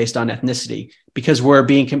dormitories based on ethnicity because we're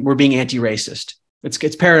being anti-racist.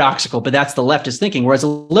 It's paradoxical, but that's the leftist thinking. Whereas a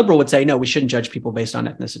liberal would say, no, we shouldn't judge people based on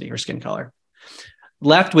ethnicity or skin color.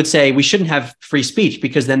 Left would say we shouldn't have free speech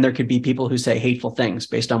because then there could be people who say hateful things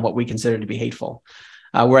based on what we consider to be hateful.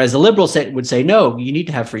 Whereas the liberals would say, no, you need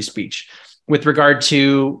to have free speech. With regard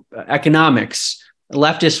to economics,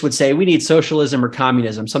 leftists would say we need socialism or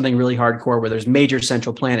communism, something really hardcore where there's major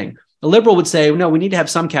central planning. The liberal would say, no, we need to have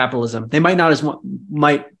some capitalism. They might not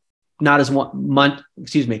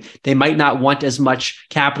want as much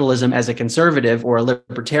capitalism as a conservative or a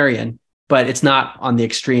libertarian, but it's not on the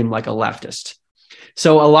extreme like a leftist.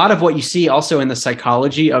 So a lot of what you see also in the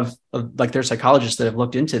psychology of like, there are psychologists that have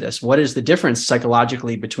looked into this. What is the difference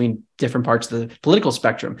psychologically between different parts of the political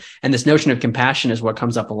spectrum? And this notion of compassion is what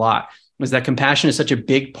comes up a lot, is that compassion is such a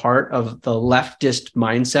big part of the leftist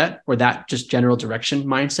mindset, or that just general direction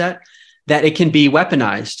mindset, that it can be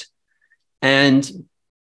weaponized. And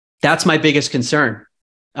that's my biggest concern,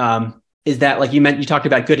 is that, like you talked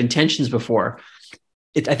about good intentions before.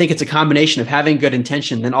 I think it's a combination of having good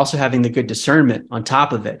intention and also having the good discernment on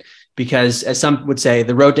top of it. Because as some would say,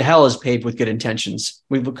 the road to hell is paved with good intentions.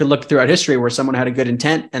 We could look throughout history where someone had a good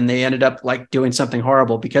intent and they ended up like doing something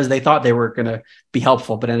horrible because they thought they were going to be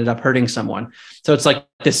helpful, but ended up hurting someone. So it's like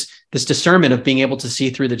this discernment of being able to see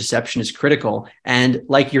through the deception is critical. And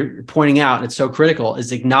like you're pointing out, it's so critical,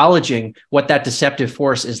 is acknowledging what that deceptive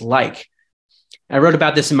force is like. I wrote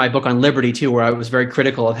about this in my book on liberty too, where I was very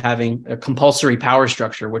critical of having a compulsory power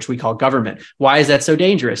structure, which we call government. Why is that so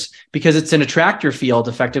dangerous? Because it's an attractor field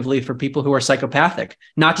effectively for people who are psychopathic.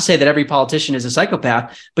 Not to say that every politician is a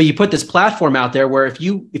psychopath, but you put this platform out there where if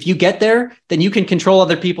you get there, then you can control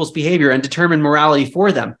other people's behavior and determine morality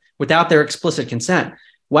for them without their explicit consent.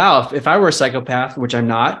 Wow, if I were a psychopath, which I'm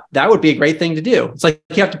not, that would be a great thing to do. It's like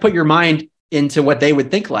you have to put your mind into what they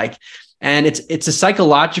would think like. And it's a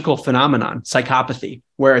psychological phenomenon, psychopathy,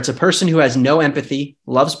 where it's a person who has no empathy,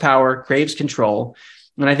 loves power, craves control.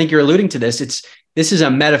 And I think you're alluding to this. This is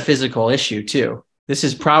a metaphysical issue too. This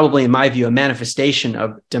is probably, in my view, a manifestation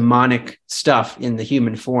of demonic stuff in the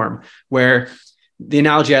human form, where the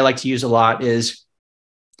analogy I like to use a lot is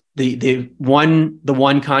the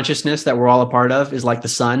one consciousness that we're all a part of is like the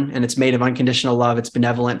sun, and it's made of unconditional love. It's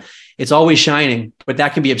benevolent. It's always shining, but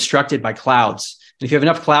that can be obstructed by clouds. And if you have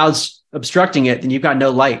enough clouds obstructing it, then you've got no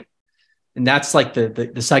light. And that's like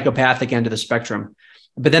the psychopathic end of the spectrum.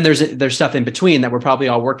 But then there's stuff in between that we're probably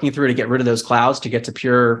all working through to get rid of those clouds, to get to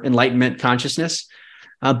pure enlightenment consciousness.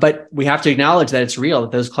 But we have to acknowledge that it's real,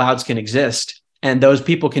 that those clouds can exist, and those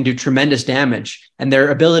people can do tremendous damage. And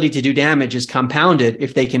their ability to do damage is compounded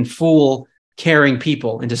if they can fool caring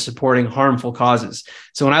people into supporting harmful causes.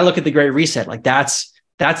 So when I look at the Great Reset, like that's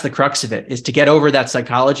the crux of it, is to get over that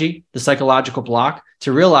psychology, the psychological block,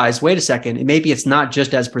 to realize, wait a second, maybe it's not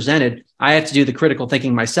just as presented. I have to do the critical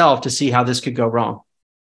thinking myself to see how this could go wrong.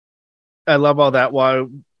 I love all that. Well, I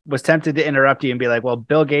was tempted to interrupt you and be like, well,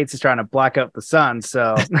 Bill Gates is trying to black out the sun.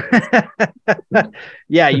 So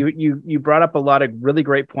yeah, you brought up a lot of really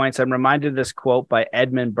great points. I'm reminded of this quote by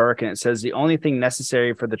Edmund Burke, and it says, the only thing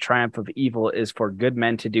necessary for the triumph of evil is for good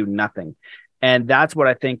men to do nothing. And that's what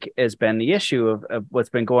I think has been the issue of what's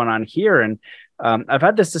been going on here. And I've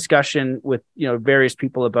had this discussion with, various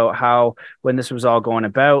people about how, when this was all going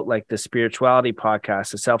about, like the spirituality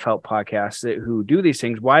podcasts, the self-help podcasts who do these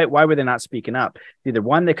things, why were they not speaking up? Either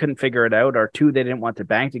one, they couldn't figure it out, or two, they didn't want the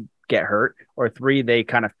bank to get hurt, or three, they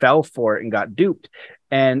kind of fell for it and got duped.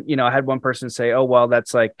 And, I had one person say, oh, well,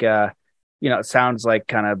 that's like, it sounds like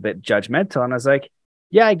kind of a bit judgmental. And I was like,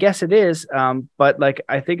 yeah, I guess it is. But like,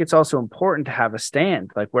 I think it's also important to have a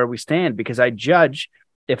stand, like where we stand, because I judge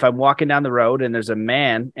if I'm walking down the road and there's a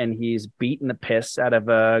man and he's beating the piss out of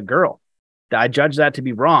a girl. I judge that to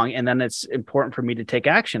be wrong. And then it's important for me to take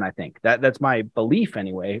action. I think that's my belief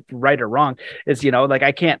anyway, right or wrong. Is, like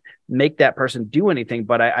I can't make that person do anything,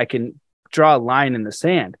 but I can draw a line in the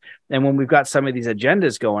sand. And when we've got some of these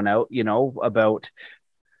agendas going out, about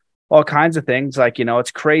all kinds of things, like,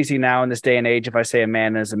 it's crazy now in this day and age if I say a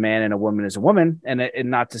man is a man and a woman is a woman, and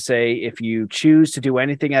not to say if you choose to do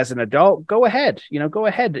anything as an adult, go ahead,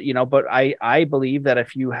 but I believe that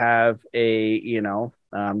if you have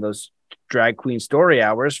those drag queen story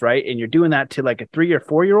hours, right, and you're doing that to like a 3 or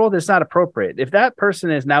 4 year old, it's not appropriate. If that person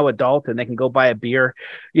is now adult and they can go buy a beer,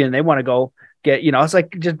 and they want to go get, it's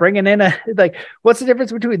like just bringing in what's the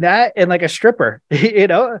difference between that and like a stripper,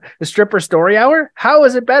 a stripper story hour? How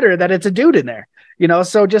is it better that it's a dude in there?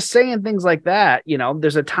 So just saying things like that,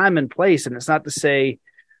 there's a time and place, and it's not to say,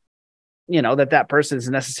 that person is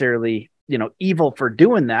necessarily, evil for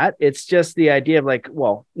doing that. It's just the idea of like,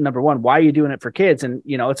 well, number one, why are you doing it for kids? And,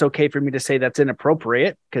 it's okay for me to say that's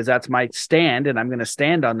inappropriate because that's my stand, and I'm going to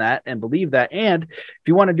stand on that and believe that. And if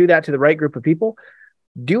you want to do that to the right group of people,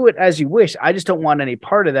 do it as you wish. I just don't want any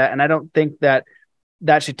part of that. And I don't think that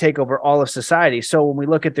should take over all of society. So when we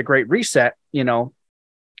look at the Great Reset,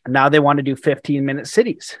 Now they want to do 15-minute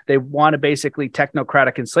cities. They want to basically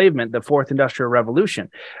technocratic enslavement, the fourth industrial revolution.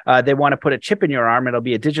 They want to put a chip in your arm. It'll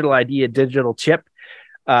be a digital ID, a digital chip,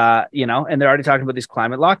 and they're already talking about these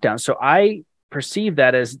climate lockdowns. So I perceive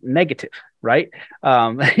that as negative, right?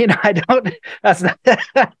 I don't, that's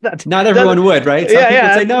not everyone would, right? Some people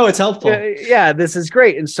would say, no, it's helpful. Yeah, this is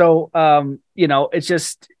great. And so, it's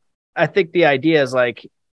just, I think the idea is like,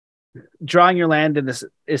 drawing your land in this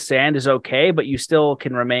is sand is okay, but you still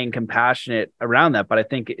can remain compassionate around that. But I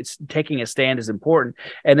think it's taking a stand is important.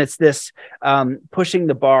 And it's this pushing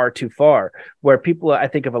the bar too far, where people, I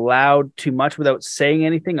think, have allowed too much without saying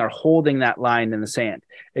anything or holding that line in the sand.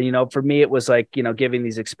 And, for me, it was like, giving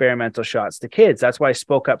these experimental shots to kids. That's why I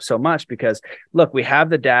spoke up so much, because look, we have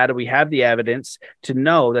the data, we have the evidence to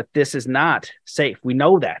know that this is not safe. We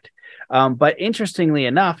know that. But interestingly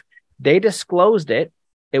enough, they disclosed it.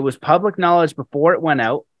 It was public knowledge before it went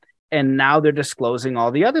out, and now they're disclosing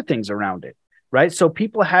all the other things around it, right? So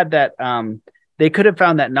people had that, they could have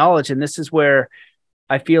found that knowledge, and this is where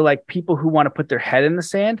I feel like people who want to put their head in the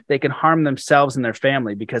sand, they can harm themselves and their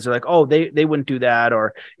family, because they're like, oh, they wouldn't do that,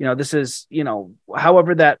 or, this is,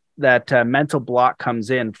 however that mental block comes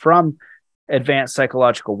in from advanced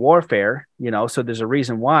psychological warfare, so there's a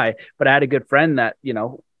reason why. But I had a good friend that,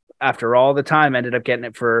 after all the time, ended up getting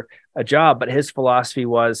it for a job. But his philosophy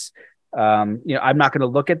was, I'm not going to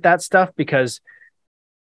look at that stuff, because,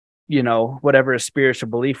 whatever his spiritual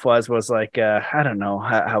belief was like, I don't know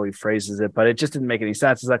how he phrases it, but it just didn't make any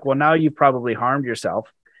sense. It's like, well, now you've probably harmed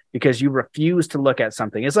yourself because you refuse to look at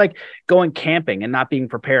something. It's like going camping and not being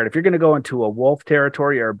prepared. If you're going to go into a wolf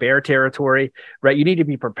territory or a bear territory, right, you need to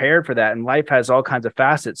be prepared for that. And life has all kinds of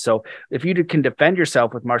facets. So if you can defend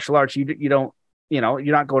yourself with martial arts, you don't, you're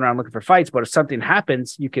not going around looking for fights, but if something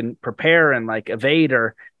happens, you can prepare and like evade,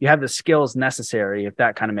 or you have the skills necessary, if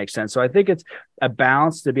that kind of makes sense. So I think it's a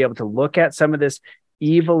balance to be able to look at some of this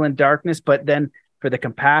evil and darkness, but then for the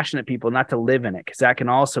compassionate people, not to live in it, because that can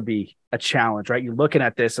also be a challenge, right? You're looking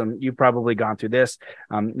at this, and you've probably gone through this.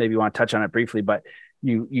 Maybe you want to touch on it briefly, but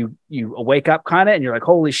you wake up kind of, and you're like,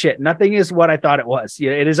 holy shit, nothing is what I thought it was.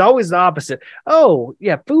 It is always the opposite. Oh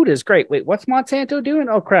yeah, food is great. Wait, what's Monsanto doing?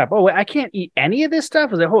 Oh crap. Oh, wait, I can't eat any of this stuff.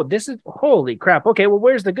 I was like, oh, this is holy crap. Okay, well,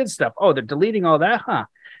 where's the good stuff? Oh, they're deleting all that, huh?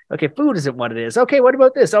 Okay, food isn't what it is. Okay, what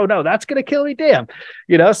about this? Oh no, that's gonna kill me. Damn.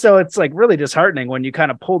 So it's like really disheartening when you kind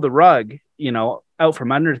of pull the rug, out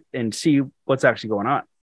from under and see what's actually going on.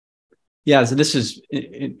 Yeah, so this is,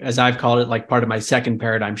 as I've called it, like part of my second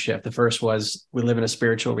paradigm shift. The first was we live in a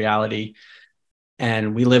spiritual reality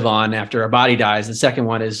and we live on after our body dies. The second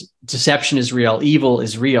one is deception is real, evil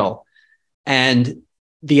is real. And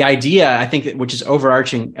the idea, I think, which is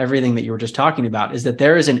overarching everything that you were just talking about, is that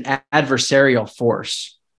there is an adversarial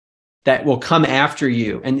force that will come after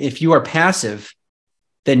you. And if you are passive,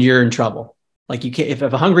 then you're in trouble. Like you can't, if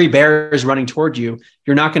a hungry bear is running toward you,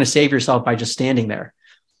 you're not going to save yourself by just standing there.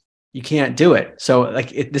 You can't do it. So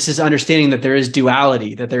this is understanding that there is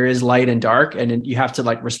duality, that there is light and dark, and you have to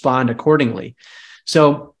respond accordingly.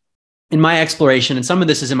 So in my exploration, and some of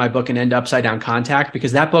this is in my book, An End to Upside Down Contact,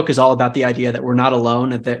 because that book is all about the idea that we're not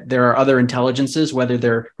alone, and that there are other intelligences, whether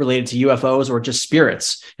they're related to UFOs or just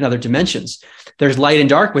spirits in other dimensions. There's light and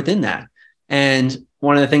dark within that. And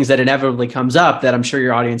one of the things that inevitably comes up that I'm sure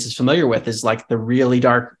your audience is familiar with is like the really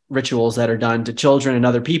dark rituals that are done to children and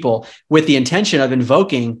other people with the intention of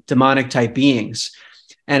invoking demonic type beings.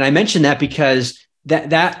 And I mention that because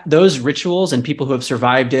that those rituals and people who have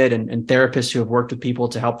survived it, and therapists who have worked with people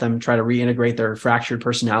to help them try to reintegrate their fractured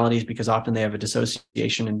personalities, because often they have a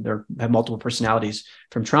dissociation and they have multiple personalities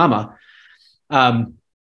from trauma,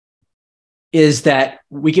 is that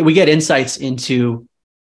we get insights into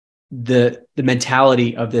the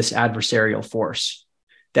mentality of this adversarial force,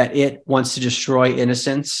 that it wants to destroy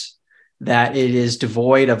innocence, that it is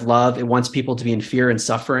devoid of love. It wants people to be in fear and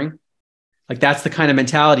suffering. Like that's the kind of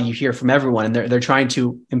mentality you hear from everyone. And they're trying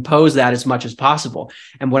to impose that as much as possible.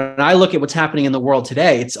 And when I look at what's happening in the world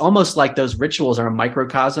today, it's almost like those rituals are a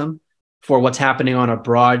microcosm for what's happening on a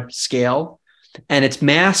broad scale. And it's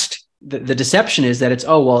masked. The deception is that it's,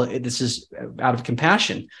 this is out of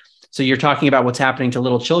compassion. So you're talking about what's happening to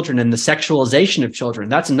little children and the sexualization of children.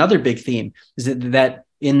 That's another big theme, is that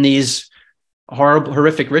in these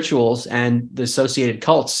horrific rituals and the associated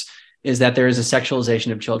cults, is that there is a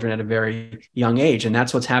sexualization of children at a very young age. And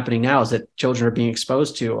that's what's happening now, is that children are being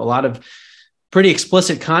exposed to a lot of pretty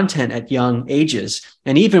explicit content at young ages.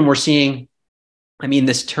 And even we're seeing,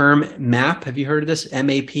 this term MAP, have you heard of this?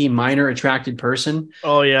 MAP, minor attracted person?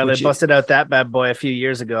 Oh yeah, they busted out that bad boy a few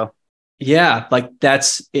years ago. Yeah, like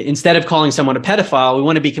that's instead of calling someone a pedophile, we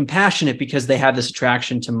want to be compassionate because they have this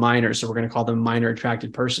attraction to minors. So we're going to call them a minor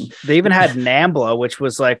attracted person. They even had NAMBLA, which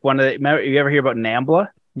was like one of the. Remember, you ever hear about NAMBLA?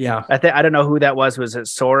 Yeah. I don't know who that was. Was it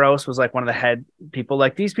Soros? Was like one of the head people.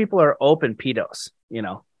 Like these people are open pedos, you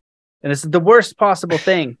know. And it's the worst possible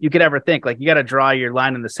thing you could ever think. Like you got to draw your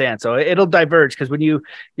line in the sand. So it'll diverge because when you,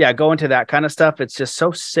 go into that kind of stuff, it's just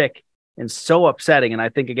so sick and so upsetting. And I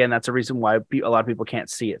think, again, that's a reason why a lot of people can't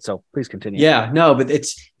see it. So please continue. Yeah, no, but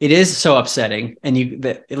it is so upsetting. And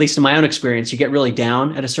at least in my own experience, you get really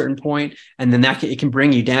down at a certain point and then it can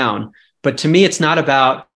bring you down. But to me, it's not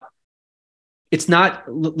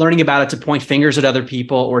learning about it to point fingers at other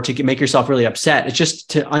people or to make yourself really upset. It's just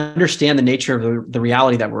to understand the nature of the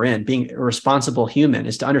reality that we're in. Being a responsible human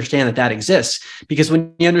is to understand that exists. Because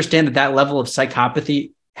when you understand that level of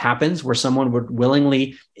psychopathy happens where someone would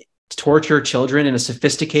willingly torture children in a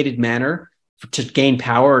sophisticated manner to gain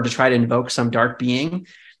power or to try to invoke some dark being,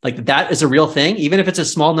 like that is a real thing, even if it's a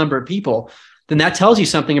small number of people, then that tells you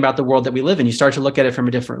something about the world that we live in. You start to look at it from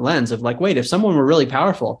a different lens of like, wait, if someone were really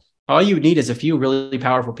powerful, all you need is a few really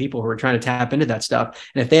powerful people who are trying to tap into that stuff.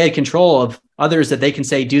 And if they had control of others that they can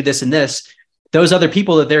say, do this and this, those other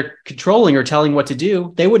people that they're controlling or telling what to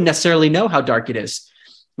do, they wouldn't necessarily know how dark it is.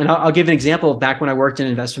 And I'll give an example of back when I worked in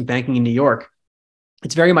investment banking in New York.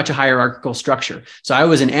 It's very much a hierarchical structure. So I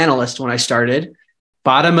was an analyst when I started,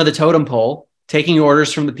 bottom of the totem pole, taking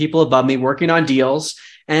orders from the people above me, working on deals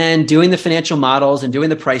and doing the financial models and doing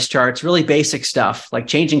the price charts, really basic stuff like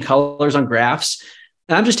changing colors on graphs.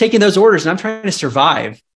 And I'm just taking those orders and I'm trying to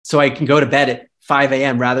survive so I can go to bed at 5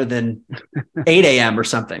 a.m. rather than 8 a.m. or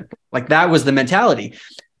something. Like that was the mentality.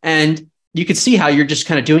 And you could see how you're just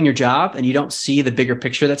kind of doing your job and you don't see the bigger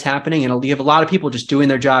picture that's happening. And you have a lot of people just doing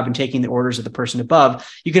their job and taking the orders of the person above.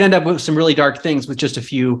 You could end up with some really dark things with just a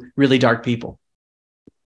few really dark people.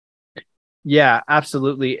 Yeah,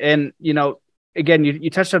 absolutely. And, again, you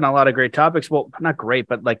touched on a lot of great topics. Well, not great,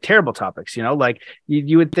 but like terrible topics, like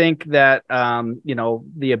you would think that,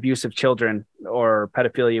 the abuse of children or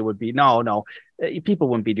pedophilia would be, no, people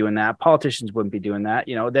wouldn't be doing that. Politicians wouldn't be doing that.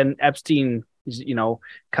 Then Epstein,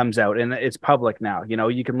 comes out and it's public now.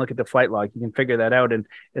 You can look at the flight log, you can figure that out. And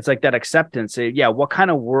it's like that acceptance. What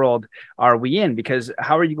kind of world are we in? Because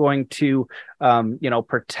how are you going to,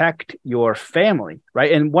 protect your family,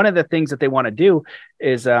 right? And one of the things that they want to do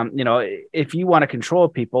is, if you want to control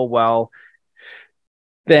people, well,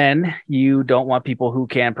 then you don't want people who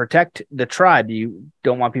can protect the tribe. You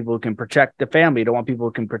don't want people who can protect the family. You don't want people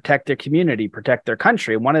who can protect their community, protect their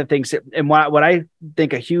country. And one of the things and what I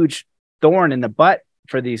think a huge thorn in the butt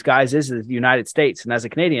for these guys is the United States. And as a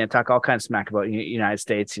Canadian, I talk all kinds of smack about the United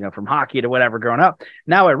States, from hockey to whatever growing up.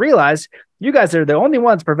 Now I realize you guys are the only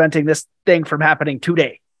ones preventing this thing from happening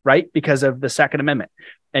today, right? Because of the Second Amendment.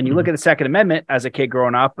 And you look at the Second Amendment as a kid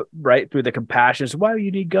growing up, right, through the compassion. So why do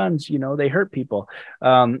you need guns? They hurt people,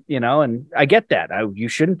 and I get that. You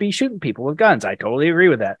shouldn't be shooting people with guns. I totally agree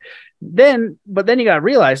with that. But then you got to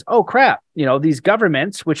realize, oh, crap, these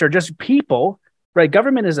governments, which are just people, right?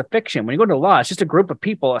 Government is a fiction. When you go into law, it's just a group of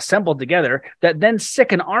people assembled together that then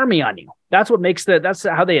sick an army on you. That's what makes that's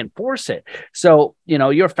how they enforce it. So,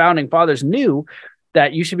 your founding fathers knew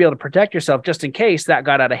that you should be able to protect yourself just in case that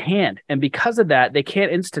got out of hand. And because of that, they can't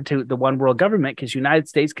institute the one world government because United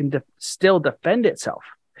States can still defend itself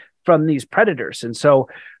from these predators. And so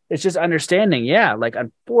it's just understanding,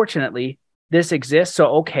 unfortunately, this exists. So,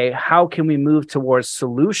 okay, how can we move towards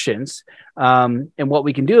solutions and what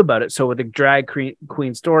we can do about it? So with the Drag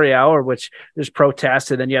Queen Story Hour, which there's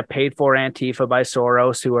protests, and then you have paid for Antifa by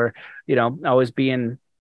Soros who are, always being,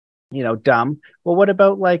 dumb. Well, what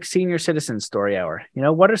about like Senior Citizen Story Hour?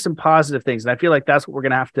 What are some positive things? And I feel like that's what we're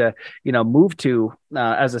going to have to, move to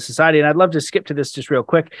as a society. And I'd love to skip to this just real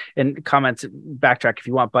quick and comments, backtrack if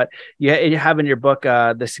you want. But you have in your book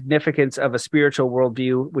the significance of a spiritual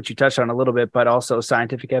worldview, which you touched on a little bit, but also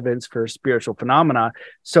scientific evidence for spiritual phenomena.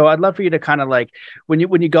 So I'd love for you to kind of like when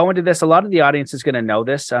you go into this, a lot of the audience is going to know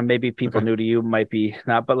this. Maybe people new to you might be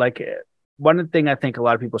not, but like one thing I think a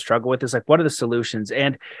lot of people struggle with is like, what are the solutions?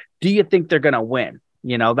 And do you think they're going to win?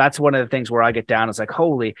 That's one of the things where I get down is like,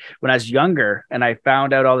 holy, when I was younger and I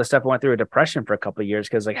found out all this stuff, I went through a depression for a couple of years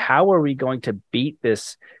because like, how are we going to beat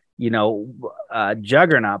this,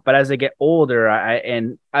 juggernaut? But as I get older,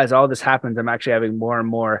 and as all this happens, I'm actually having more and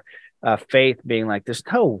more faith being like, there's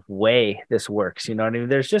no way this works. You know what I mean?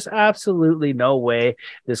 There's just absolutely no way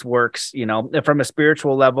this works. From a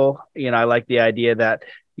spiritual level, I like the idea that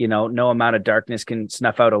no amount of darkness can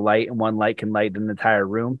snuff out a light, and one light can light an entire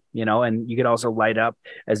room, and you can also light up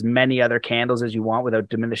as many other candles as you want without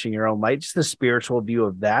diminishing your own light, just the spiritual view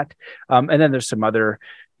of that. And then there's some other,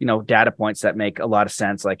 data points that make a lot of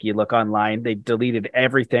sense. Like you look online, they deleted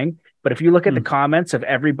everything. But if you look at the comments of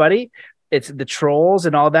everybody, it's the trolls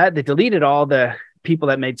and all that. They deleted all the people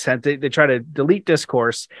that made sense. They try to delete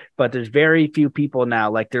discourse, but there's very few people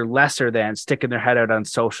now, like they're lesser than sticking their head out on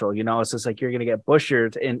social. It's just like you're going to get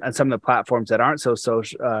butchered on some of the platforms that aren't so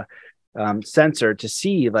social, censored, to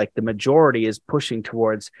see like the majority is pushing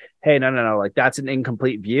towards, hey, no, like that's an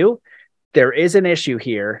incomplete view. There is an issue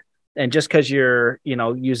here. And just because you're,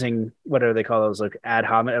 using whatever they call those, like ad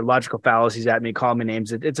hominem, logical fallacies at me, call me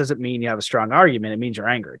names, it doesn't mean you have a strong argument. It means you're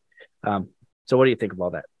angry. So what do you think of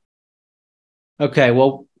all that? Okay,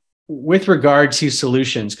 well, with regard to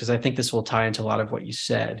solutions, because I think this will tie into a lot of what you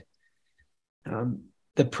said,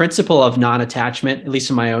 the principle of non-attachment, at least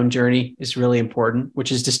in my own journey, is really important,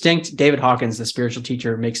 which is distinct. David Hawkins, the spiritual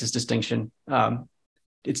teacher, makes this distinction.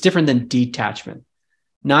 It's different than detachment.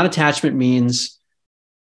 Non-attachment means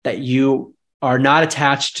that you are not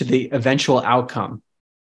attached to the eventual outcome,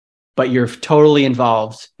 but you're totally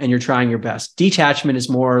involved and you're trying your best. Detachment is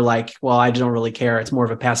more like, well, I don't really care. It's more of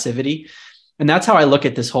a passivity. And that's how I look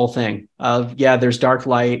at this whole thing of, yeah, there's dark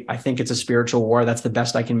light. I think it's a spiritual war. That's the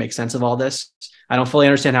best I can make sense of all this. I don't fully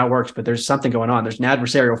understand how it works, but there's something going on. There's an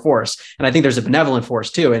adversarial force. And I think there's a benevolent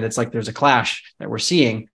force too. And it's like, there's a clash that we're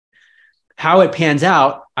seeing. How it pans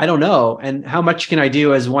out, I don't know. And how much can I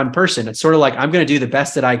do as one person? It's sort of like, I'm going to do the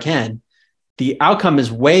best that I can. The outcome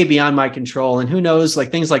is way beyond my control. And who knows,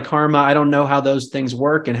 like things like karma, I don't know how those things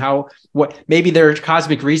work and maybe there are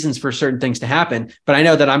cosmic reasons for certain things to happen, but I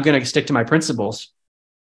know that I'm going to stick to my principles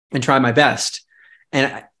and try my best.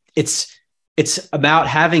 And it's about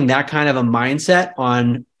having that kind of a mindset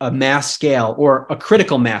on a mass scale or a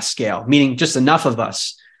critical mass scale, meaning just enough of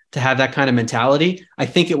us to have that kind of mentality. I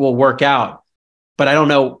think it will work out, but I don't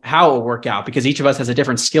know how it will work out because each of us has a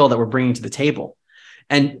different skill that we're bringing to the table.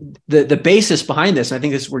 And the basis behind this, and I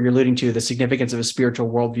think this is where you're alluding to the significance of a spiritual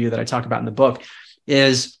worldview that I talk about in the book,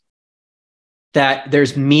 is that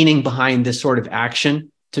there's meaning behind this sort of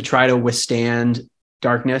action to try to withstand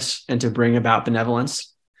darkness and to bring about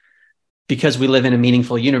benevolence, because we live in a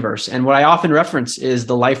meaningful universe. And what I often reference is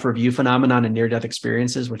the life review phenomenon and near-death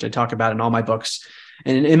experiences, which I talk about in all my books.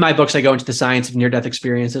 And in my books, I go into the science of near-death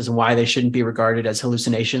experiences and why they shouldn't be regarded as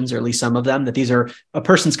hallucinations, or at least some of them, that these are a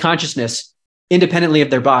person's consciousness independently of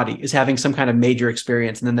their body is having some kind of major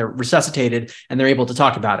experience, and then they're resuscitated and they're able to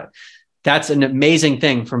talk about it. That's an amazing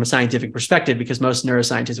thing from a scientific perspective, because most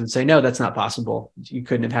neuroscientists would say, no, that's not possible. You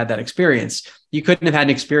couldn't have had that experience. You couldn't have had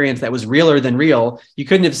an experience that was realer than real. You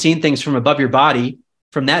couldn't have seen things from above your body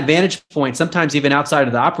from that vantage point, sometimes even outside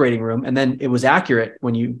of the operating room. And then it was accurate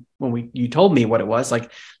when you told me what it was. Like,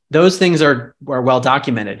 those things are well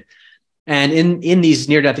documented. And in these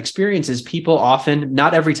near-death experiences, people often,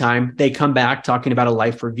 not every time, they come back talking about a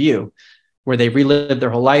life review where they relived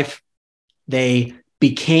their whole life. They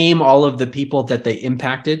became all of the people that they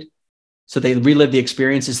impacted. So they relive the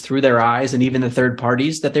experiences through their eyes and even the third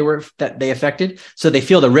parties that they affected. So they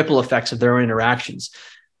feel the ripple effects of their own interactions.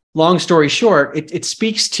 Long story short, it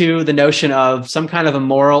speaks to the notion of some kind of a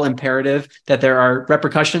moral imperative, that there are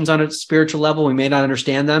repercussions on a spiritual level. We may not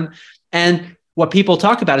understand them. And what people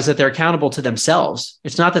talk about is that they're accountable to themselves.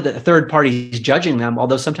 It's not that the third party is judging them,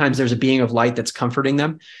 although sometimes there's a being of light that's comforting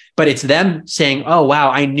them, but it's them saying, oh, wow,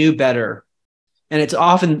 I knew better. And it's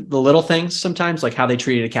often the little things sometimes, like how they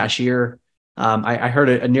treated a cashier. I heard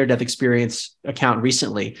a near-death experience account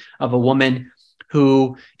recently of a woman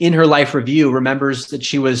who in her life review remembers that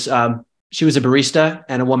she was a barista,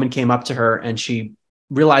 and a woman came up to her and she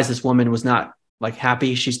realized this woman was not like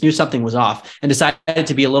happy. She knew something was off and decided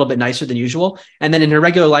to be a little bit nicer than usual. And then in her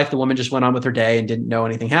regular life, the woman just went on with her day and didn't know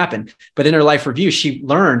anything happened. But in her life review, she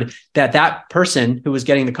learned that that person who was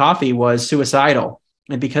getting the coffee was suicidal.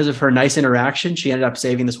 And because of her nice interaction, she ended up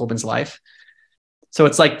saving this woman's life. So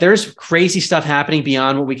it's like there's crazy stuff happening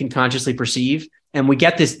beyond what we can consciously perceive. And we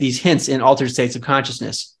get these hints in altered states of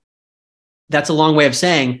consciousness. That's a long way of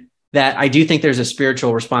saying that I do think there's a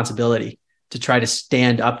spiritual responsibility to try to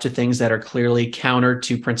stand up to things that are clearly counter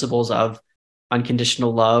to principles of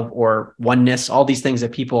unconditional love or oneness, all these things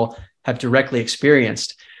that people have directly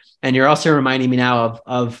experienced. And you're also reminding me now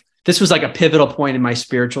of this was like a pivotal point in my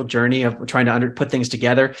spiritual journey of trying to put things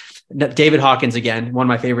together. David Hawkins, again, one of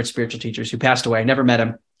my favorite spiritual teachers who passed away. I never met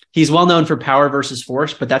him. He's well known for Power versus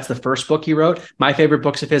Force, but that's the first book he wrote. My favorite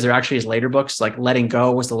books of his are actually his later books, like Letting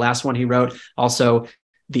Go was the last one he wrote. Also,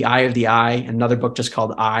 The Eye of the I, another book just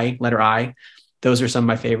called I, letter I. Those are some of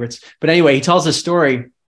my favorites. But anyway, he tells a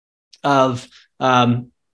story of Ramana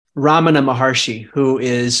Maharshi, who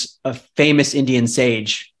is a famous Indian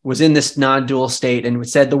sage, was in this non-dual state and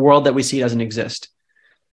said the world that we see doesn't exist.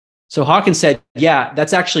 So Hawkins said, yeah,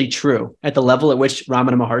 that's actually true at the level at which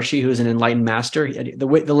Ramana Maharshi, who's an enlightened master,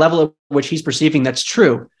 the level at which he's perceiving, that's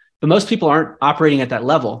true. But most people aren't operating at that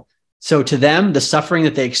level. So to them, the suffering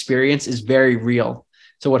that they experience is very real.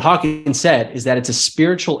 So what Hawkins said is that it's a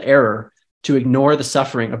spiritual error to ignore the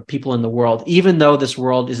suffering of people in the world, even though this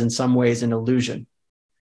world is in some ways an illusion.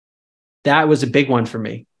 That was a big one for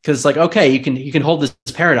me, because it's like, okay, you can hold this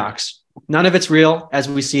paradox. None of it's real as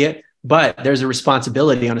we see it, but there's a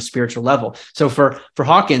responsibility on a spiritual level. So for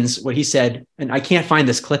Hawkins, what he said, and I can't find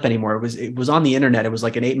this clip anymore. It was on the internet. It was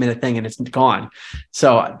like an 8-minute thing and it's gone.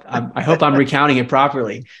 So I hope I'm recounting it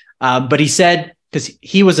properly. But he said, because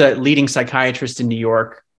he was a leading psychiatrist in New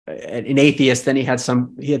York, an atheist, then he had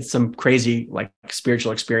some crazy like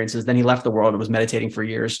spiritual experiences. Then he left the world and was meditating for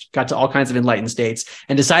years, got to all kinds of enlightened states,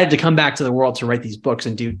 and decided to come back to the world to write these books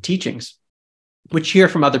and do teachings, which hear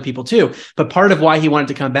from other people too. But part of why he wanted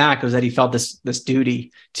to come back was that he felt this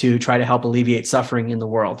duty to try to help alleviate suffering in the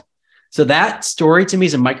world. So that story to me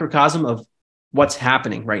is a microcosm of what's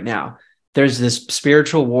happening right now. There's this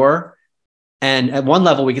spiritual war. And at one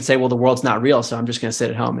level, we could say, well, the world's not real, so I'm just going to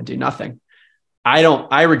sit at home and do nothing.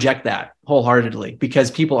 I reject that wholeheartedly,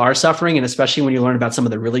 because people are suffering. And especially when you learn about some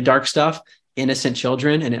of the really dark stuff, innocent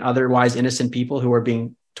children and otherwise innocent people who are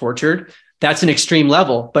being tortured, that's an extreme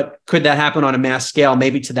level. But could that happen on a mass scale?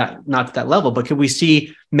 Maybe not to that level, but could we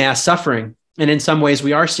see mass suffering? And in some ways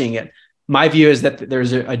we are seeing it. My view is that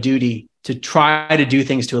there's a duty to try to do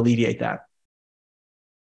things to alleviate that.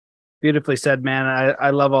 Beautifully said, man. I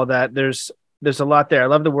love all that. There's a lot there. I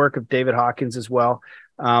love the work of David Hawkins as well.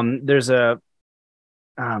 There's a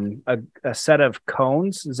set of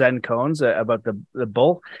cones, Zen cones, about the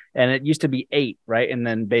bull, and it used to be 8, right? And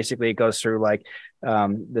then basically it goes through like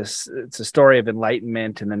it's a story of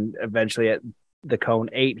enlightenment, and then eventually at the cone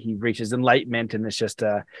 8 he reaches enlightenment, and it's just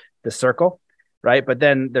the circle, right? But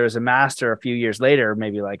then there's a master a few years later,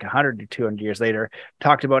 maybe like 100 to 200 years later,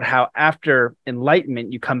 talked about how after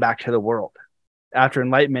enlightenment you come back to the world. After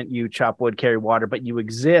enlightenment you chop wood, carry water, but you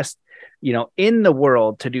exist in the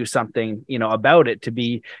world to do something, about it, to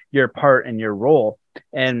be your part and your role.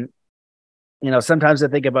 And, sometimes I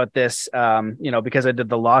think about this, because I did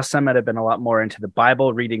the Law Summit, I've been a lot more into the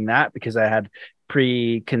Bible, reading that, because I had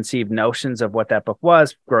preconceived notions of what that book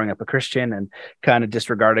was, growing up a Christian and kind of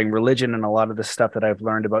disregarding religion and a lot of the stuff that I've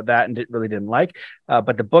learned about that and really didn't like.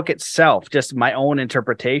 But the book itself, just my own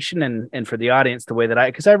interpretation, and for the audience, the way that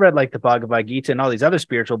because I read like the Bhagavad Gita and all these other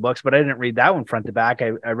spiritual books, but I didn't read that one front to back. I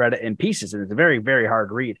read it in pieces, and it's a very, very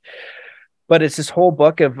hard read. But it's this whole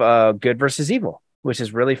book of good versus evil, which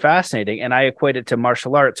is really fascinating. And I equate it to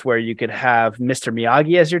martial arts, where you could have Mr.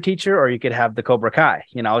 Miyagi as your teacher, or you could have the Cobra Kai.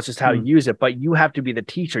 It's just how you use it, but you have to be the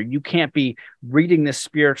teacher. You can't be reading this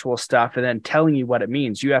spiritual stuff and then telling you what it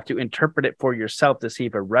means. You have to interpret it for yourself to see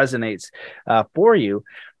if it resonates for you.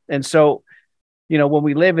 And so, when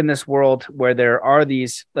we live in this world where there are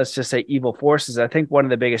these, let's just say, evil forces, I think one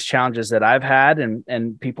of the biggest challenges that I've had,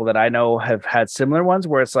 and people that I know have had similar ones,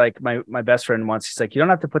 where it's like my best friend once, he's like, you don't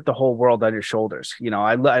have to put the whole world on your shoulders.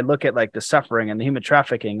 I look at like the suffering and the human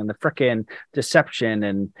trafficking and the frickin' deception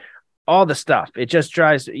and all the stuff. It just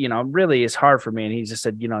drives, really is hard for me. And he just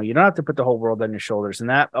said, you don't have to put the whole world on your shoulders. And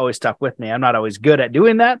that always stuck with me. I'm not always good at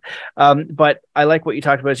doing that. But I like what you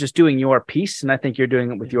talked about, is just doing your piece. And I think you're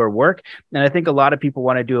doing it with your work. And I think a lot of people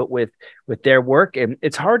want to do it with their work. And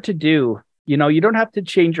it's hard to do. You don't have to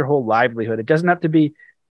change your whole livelihood. It doesn't have to be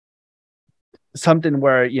something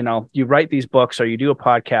where, you write these books or you do a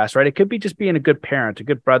podcast, right? It could be just being a good parent, a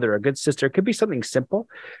good brother, a good sister. It could be something simple.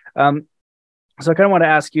 So I kind of want to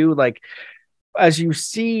ask you, like, as you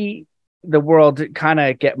see the world kind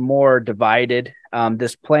of get more divided,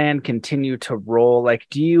 this plan continue to roll, like,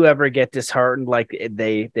 do you ever get disheartened, like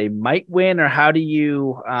they might win, or how do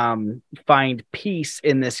you find peace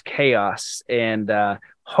in this chaos and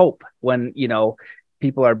hope when,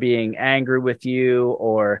 people are being angry with you,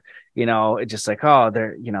 or, it's just like, oh,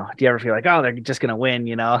 they're, do you ever feel like, oh, they're just going to win,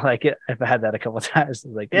 like I've had that a couple of times.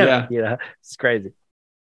 Like, yeah, it's crazy.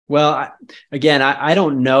 Well, again, I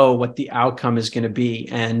don't know what the outcome is going to be.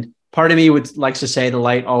 And part of me likes to say the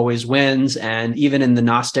light always wins. And even in the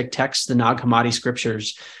Gnostic texts, the Nag Hammadi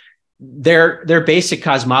scriptures, their basic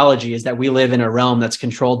cosmology is that we live in a realm that's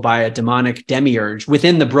controlled by a demonic demiurge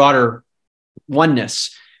within the broader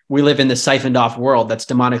oneness. We live in the siphoned off world that's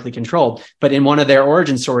demonically controlled. But in one of their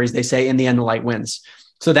origin stories, they say, in the end, the light wins.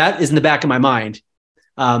 So that is in the back of my mind.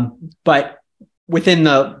 But within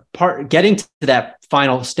the part, getting to that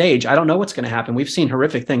final stage, I don't know what's going to happen. We've seen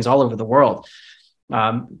horrific things all over the world.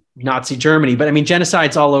 Nazi Germany, but I mean,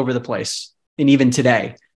 genocides all over the place. And even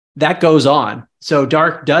today, that goes on. So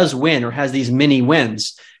dark does win, or has these mini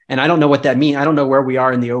wins. And I don't know what that means. I don't know where we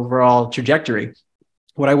are in the overall trajectory.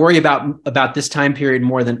 What I worry about this time period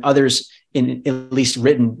more than others in at least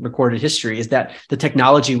written recorded history is that the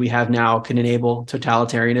technology we have now can enable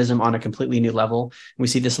totalitarianism on a completely new level. We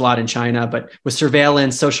see this a lot in China, but with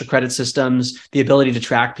surveillance, social credit systems, the ability to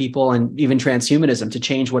track people, and even transhumanism to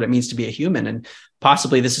change what it means to be a human. And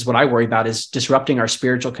possibly this is what I worry about, is disrupting our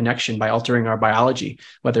spiritual connection by altering our biology,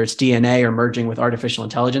 whether it's DNA or merging with artificial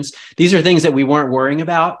intelligence. These are things that we weren't worrying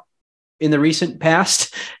about in the recent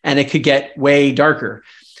past, and it could get way darker.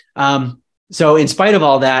 So in spite of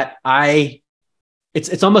all that,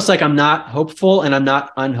 it's almost like I'm not hopeful and I'm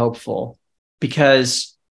not unhopeful,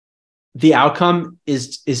 because the outcome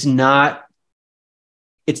is not,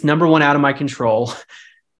 it's number one out of my control,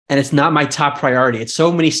 and it's not my top priority. It's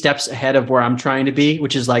so many steps ahead of where I'm trying to be,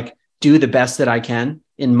 which is like do the best that I can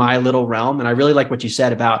in my little realm. And I really like what you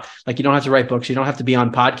said about, like, you don't have to write books. You don't have to be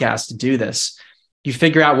on podcasts to do this. You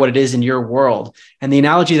figure out what it is in your world. And the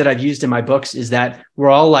analogy that I've used in my books is that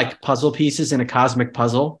we're all like puzzle pieces in a cosmic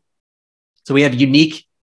puzzle. So we have unique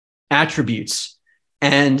attributes.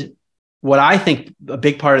 And what I think a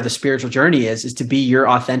big part of the spiritual journey is to be your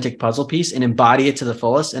authentic puzzle piece and embody it to the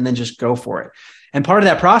fullest, and then just go for it. And part of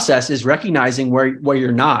that process is recognizing where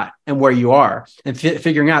you're not and where you are, and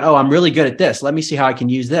figuring out, oh, I'm really good at this. Let me see how I can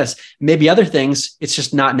use this. Maybe other things, it's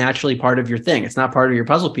just not naturally part of your thing. It's not part of your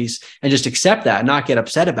puzzle piece, and just accept that and not get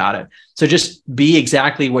upset about it. So just be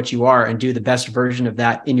exactly what you are and do the best version of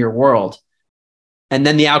that in your world. And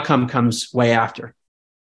then the outcome comes way after.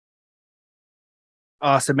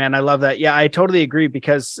 Awesome, man. I love that. Yeah, I totally agree,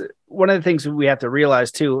 because one of the things we have to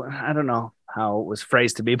realize too, I don't know how it was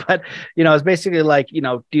phrased to me, but, it's basically like,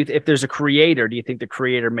 if there's a creator, do you think the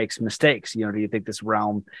creator makes mistakes? Do you think this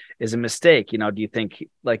realm is a mistake? Do you think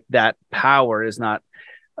like that power is not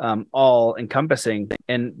all encompassing?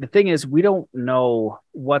 And the thing is, we don't know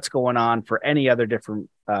what's going on for any other different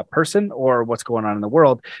person or what's going on in the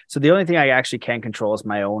world. So the only thing I actually can control is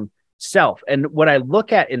my own self and what I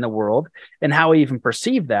look at in the world and how I even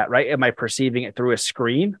perceive that, right? Am I perceiving it through a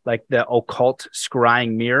screen, like the occult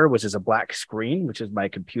scrying mirror, which is a black screen, which is my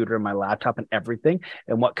computer and my laptop and everything,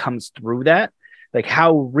 and what comes through that? Like,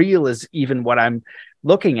 how real is even what I'm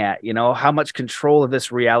looking at? How much control of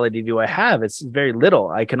this reality do I have? It's very little.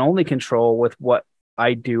 I can only control with what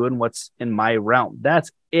I do and what's in my realm. That's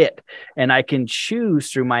it. And I can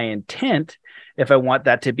choose through my intent if I want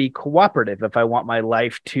that to be cooperative, if I want my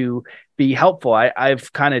life to be helpful.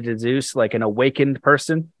 I've kind of deduced like an awakened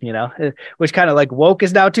person, which kind of like woke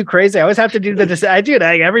is now too crazy. I always have to do this. I do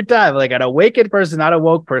that every time, like an awakened person, not a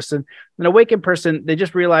woke person. An awakened person, they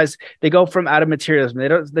just realize they go from out of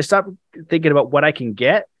materialism. They stop thinking about what I can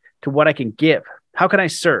get to what I can give. How can I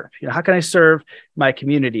serve? How can I serve my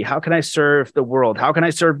community? How can I serve the world? How can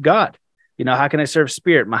I serve God? How can I serve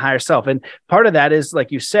spirit, my higher self? And part of that is,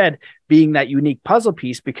 like you said, being that unique puzzle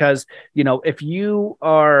piece, because, if you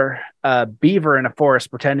are a beaver in a forest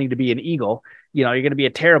pretending to be an eagle, you're going to be a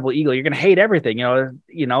terrible eagle. You're going to hate everything,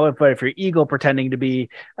 but if you're eagle pretending to be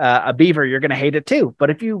a beaver, you're going to hate it too. But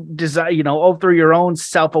if you desire, through your own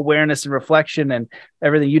self-awareness and reflection and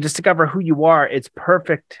everything, you discover who you are. It's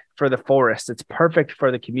perfect for the forest. It's perfect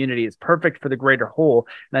for the community. It's perfect for the greater whole.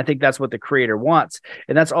 And I think that's what the creator wants.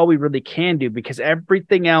 And that's all we really can do, because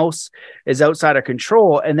everything else is outside of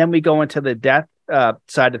control. And then we go into the death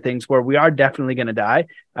side of things, where we are definitely going to die.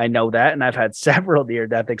 I know that. And I've had several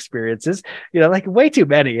near-death experiences, like way too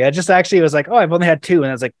many. I just actually was like, oh, I've only had 2. And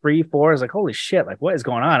I was like 3, 4. I was like, holy shit, like what is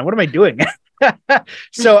going on? What am I doing?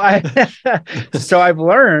 So I've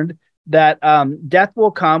learned that death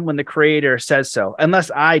will come when the creator says so,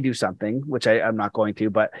 unless I do something, which I'm not going to,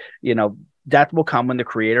 but death will come when the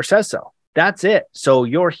creator says so. That's it. So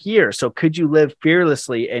you're here. So could you live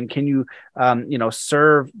fearlessly, and can you,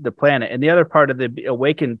 serve the planet? And the other part of the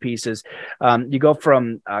awakened piece is you go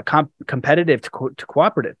from competitive to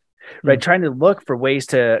cooperative. Right. Trying to look for ways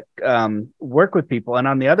to work with people. And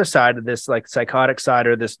on the other side of this, like psychotic side,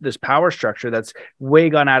 or this power structure that's way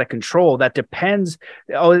gone out of control, that depends.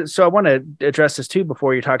 Oh, so I want to address this too,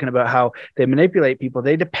 before you're talking about how they manipulate people.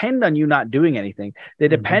 They depend on you not doing anything. They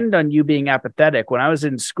depend on you being apathetic. When I was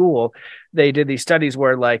in school, they did these studies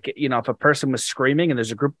where, like, if a person was screaming and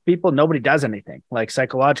there's a group of people, nobody does anything. Like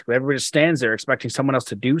psychologically, everybody just stands there expecting someone else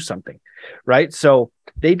to do something. Right. So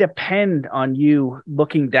they depend on you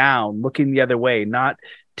looking down, looking the other way, not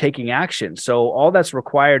taking action. So all that's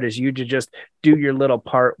required is you to just do your little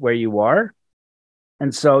part where you are.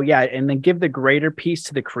 And so, yeah, and then give the greater piece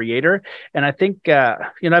to the creator. And I think,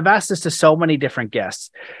 I've asked this to so many different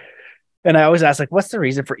guests. And I always ask, like, what's the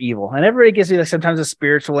reason for evil? And everybody gives me like sometimes a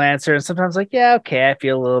spiritual answer, and sometimes like, yeah, okay, I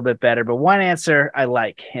feel a little bit better. But one answer I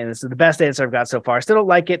like, and this is the best answer I've got so far. I still don't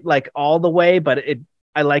like it like all the way, but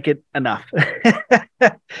I like it enough.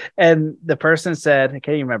 And the person said, I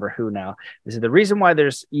can't even remember who now. This is the reason why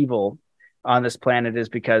there's evil on this planet is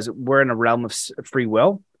because we're in a realm of free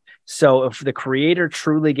will. So if the creator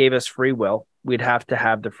truly gave us free will, we'd have to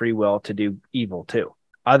have the free will to do evil too.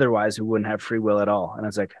 Otherwise, we wouldn't have free will at all. And I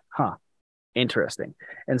was like, huh, interesting.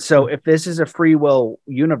 And so if this is a free will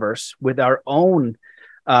universe with our own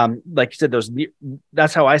like you said,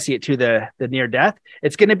 that's how I see it too, the near death,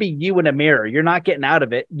 it's going to be you in a mirror. You're not getting out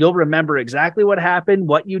of it. You'll remember exactly what happened,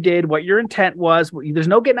 what you did, what your intent was. There's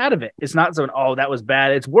no getting out of it. It's not so, oh, that was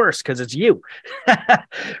bad. It's worse because it's you.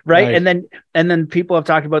 Right. And then people have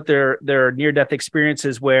talked about their near death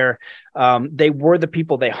experiences where they were the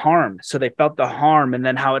people they harmed. So they felt the harm, and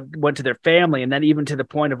then how it went to their family, and then even to the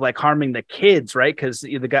point of like harming the kids. Right. Because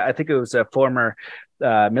the guy, I think it was a former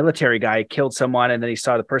military guy, killed someone, and then he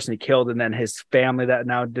saw the person he killed, and then his family that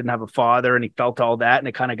now didn't have a father, and he felt all that, and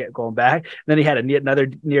it kind of get going back. And then he had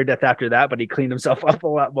another near death after that, but he cleaned himself up a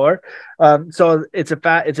lot more. So it's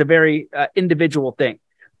a very individual thing.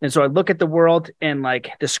 And so I look at the world in like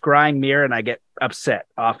the scrying mirror, and I get upset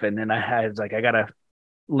often, and I was like, I gotta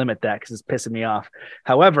limit that because it's pissing me off.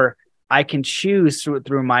 However, I can choose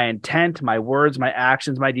through my intent, my words, my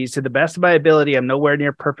actions, my deeds to the best of my ability. I'm nowhere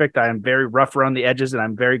near perfect. I am very rough around the edges, and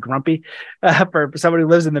I'm very grumpy for somebody who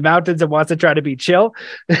lives in the mountains and wants to try to be chill,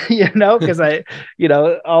 because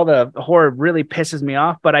all the horror really pisses me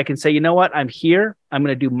off. But I can say, you know what? I'm here. I'm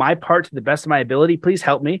going to do my part to the best of my ability. Please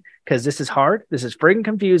help me, because this is hard. This is friggin'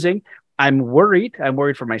 confusing. I'm worried. I'm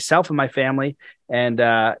worried for myself and my family. And,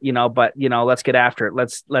 let's get after it.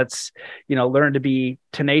 Let's learn to be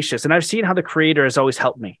tenacious. And I've seen how the creator has always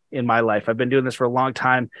helped me in my life. I've been doing this for a long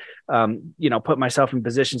time, put myself in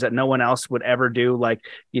positions that no one else would ever do. Like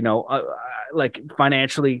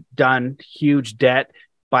financially done, huge debt,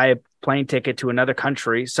 buy a plane ticket to another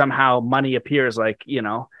country. Somehow money appears like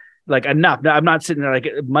enough. No, I'm not sitting there like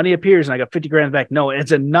money appears and I got 50 grand back. No,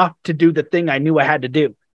 it's enough to do the thing I knew I had to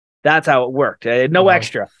do. That's how it worked. No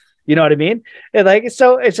extra. You know what I mean? And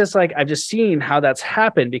so it's just like, I've just seen how that's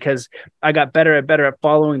happened because I got better at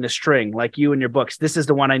following the string, like you and your books. This is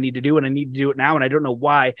the one I need to do, and I need to do it now. And I don't know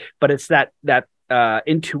why, but it's that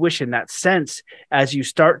intuition, that sense as you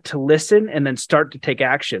start to listen and then start to take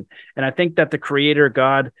action. And I think that the creator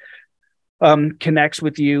God connects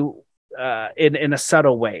with you in a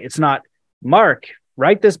subtle way. It's not, Mark,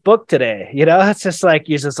 write this book today. It's just like,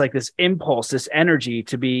 it's just like this impulse, this energy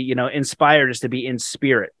to be, inspired, is to be in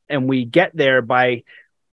spirit. And we get there by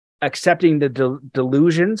accepting the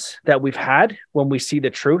delusions that we've had when we see the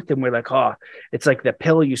truth. And we're like, oh, it's like the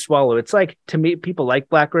pill you swallow. It's like, to me, people like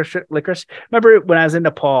black licorice. Remember when I was in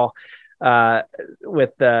Nepal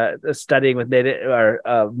with studying with native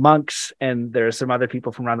or monks, and there's some other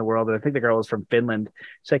people from around the world. And I think the girl was from Finland.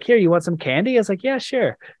 She's like, here, you want some candy? I was like, yeah,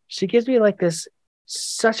 sure. She gives me like this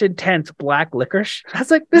such intense black licorice. I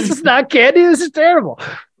was like, this is not candy. This is terrible.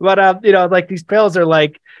 But like these pills are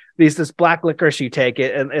like this black licorice. You take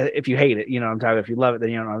it, and if you hate it, I'm talking. If you love it, then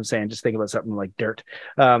you know what I'm saying. Just think about something like dirt.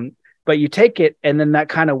 But you take it, and then that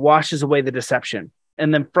kind of washes away the deception.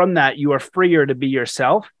 And then from that, you are freer to be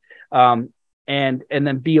yourself, and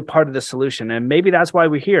then be a part of the solution. And maybe that's why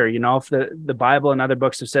we're here. If the Bible and other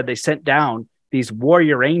books have said they sent down these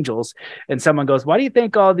warrior angels, and someone goes, why do you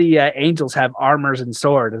think all the angels have armors and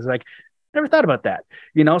swords? It's like, never thought about that.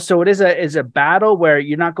 So it is a battle where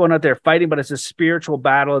you're not going out there fighting, but it's a spiritual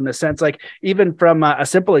battle in the sense, like even from a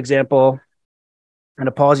simple example, and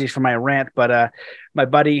apologies for my rant, but my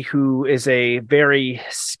buddy who is a very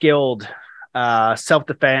skilled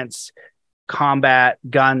self-defense, combat,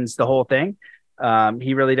 guns, the whole thing.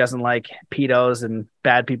 He really doesn't like pedos and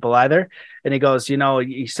bad people either. And he goes,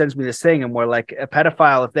 he sends me this thing, and we're like, a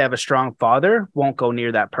pedophile, if they have a strong father, won't go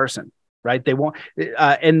near that person. Right. They won't.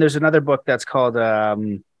 And there's another book that's called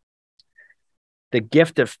The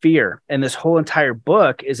Gift of Fear. And this whole entire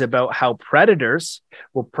book is about how predators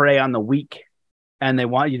will prey on the weak, and they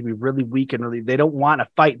want you to be really weak and they don't want to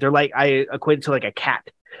fight. They're like, I equate it to like a cat.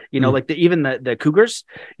 Like even the cougars,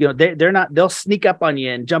 they're not, they'll sneak up on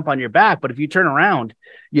you and jump on your back. But if you turn around,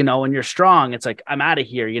 and you're strong, it's like, I'm out of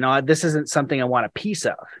here. This isn't something I want a piece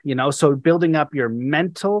of, so building up your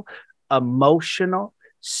mental, emotional,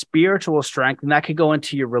 spiritual strength, and that could go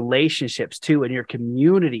into your relationships too, and your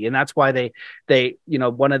community. And that's why they,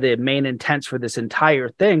 one of the main intents for this entire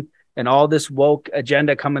thing and all this woke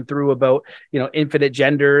agenda coming through about, infinite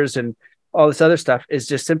genders and all this other stuff is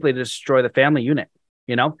just simply to destroy the family unit.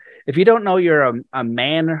 You know, if you don't know you're a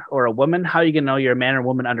man or a woman, how are you going to know you're a man or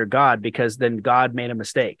woman under God? Because then God made a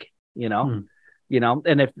mistake, and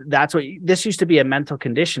if that's this used to be a mental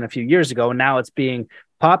condition a few years ago, and now it's being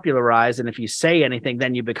popularized. And if you say anything,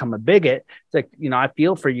 then you become a bigot. It's like, I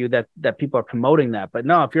feel for you that people are promoting that, but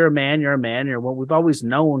no, if you're a man, you're a man. We've always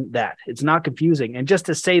known that. It's not confusing. And just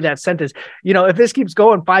to say that sentence, if this keeps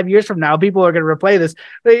going 5 years from now, people are going to replay this.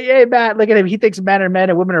 Hey, Matt, look at him. He thinks men are men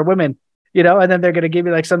and women are women. And then they're going to give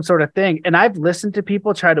you like some sort of thing. And I've listened to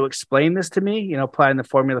people try to explain this to me, applying the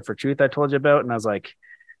formula for truth I told you about. And I was like,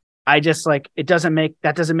 that doesn't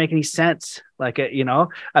make any sense. I'm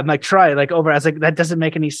like, try like over. I was like, that doesn't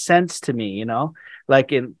make any sense to me,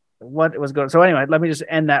 like in what was going. So anyway, let me just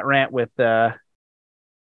end that rant with that.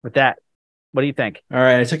 What do you think? All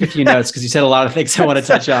right. I took a few notes because you said a lot of things I want to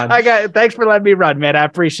touch on. Thanks for letting me run, man. I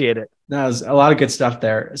appreciate it. That was a lot of good stuff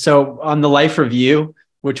there. So on the life review,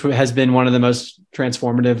 which has been one of the most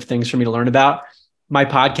transformative things for me to learn about. My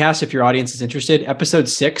podcast, if your audience is interested, episode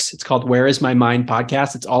 6, it's called Where Is My Mind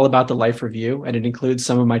podcast. It's all about the life review, and it includes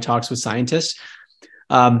some of my talks with scientists.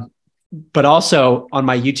 But also on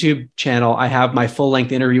my YouTube channel, I have my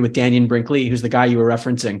full-length interview with Dannion Brinkley, who's the guy you were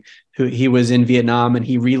referencing, who he was in Vietnam, and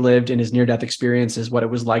he relived in his near-death experiences what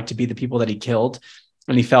it was like to be the people that he killed.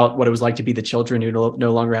 And he felt what it was like to be the children who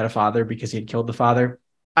no longer had a father because he had killed the father.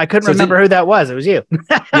 I couldn't remember who that was. It was you.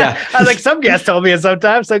 Yeah. I was like, some guest told me it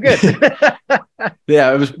sometime. So good.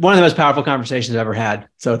 Yeah. It was one of the most powerful conversations I've ever had.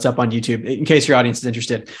 So it's up on YouTube in case your audience is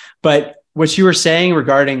interested. But what you were saying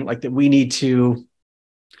regarding like that we need to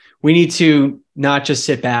not just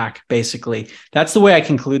sit back, basically. That's the way I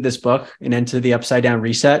conclude this book and Into the Upside Down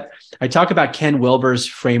Reset. I talk about Ken Wilber's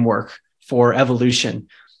framework for evolution,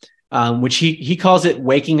 which he calls it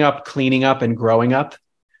waking up, cleaning up, and growing up.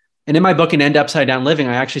 And in my book, An End Upside Down Living,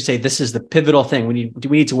 I actually say this is the pivotal thing. We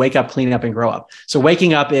need to wake up, clean up, and grow up. So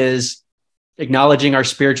waking up is acknowledging our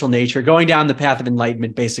spiritual nature, going down the path of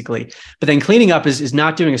enlightenment, basically. But then cleaning up is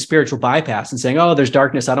not doing a spiritual bypass and saying, oh, there's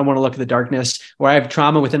darkness. I don't want to look at the darkness, or I have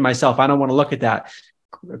trauma within myself. I don't want to look at that.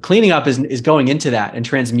 Cleaning up is going into that and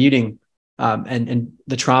transmuting and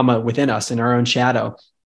the trauma within us in our own shadow.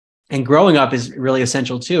 And growing up is really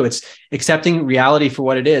essential too. It's accepting reality for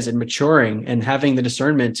what it is and maturing and having the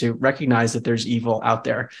discernment to recognize that there's evil out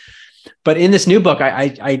there. But in this new book,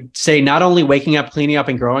 I say not only waking up, cleaning up,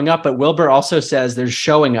 and growing up, but Wilber also says there's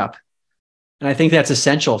showing up. And I think that's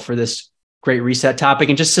essential for this great reset topic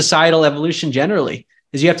and just societal evolution generally,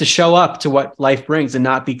 is you have to show up to what life brings and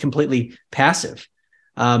not be completely passive.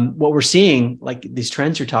 What we're seeing, like these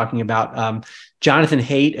trends you're talking about, Jonathan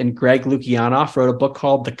Haidt and Greg Lukianoff wrote a book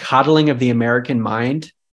called The Coddling of the American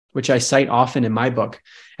Mind, which I cite often in my book.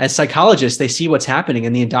 As psychologists, they see what's happening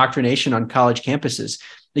in the indoctrination on college campuses.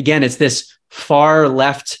 Again, it's this far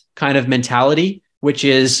left kind of mentality, which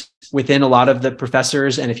is within a lot of the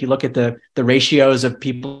professors. And if you look at the ratios of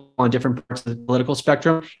people on different parts of the political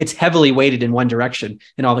spectrum, it's heavily weighted in one direction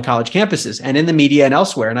in all the college campuses and in the media and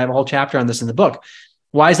elsewhere. And I have a whole chapter on this in the book.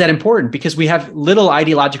 Why is that important? Because we have little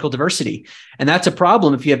ideological diversity. And that's a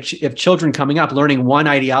problem if you have children coming up learning one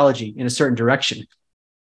ideology in a certain direction.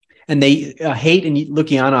 And they Haidt and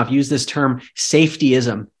Lukianoff use this term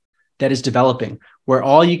safetyism that is developing, where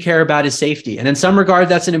all you care about is safety. And in some regard,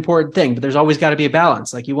 that's an important thing, but there's always got to be a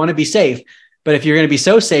balance. Like you want to be safe, but if you're going to be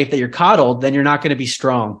so safe that you're coddled, then you're not going to be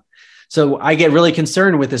strong. So I get really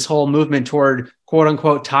concerned with this whole movement toward quote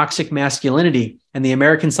unquote toxic masculinity, and the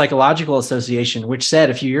American Psychological Association, which said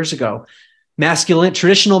a few years ago,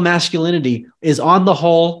 traditional masculinity is on the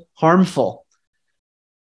whole harmful.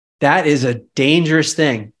 That is a dangerous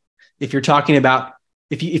thing. If you're talking about,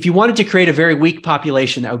 if you wanted to create a very weak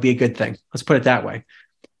population, that would be a good thing. Let's put it that way.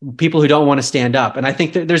 People who don't want to stand up. And I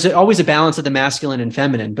think that there's always a balance of the masculine and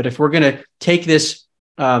feminine. But if we're going to take this,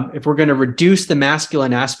 if we're going to reduce the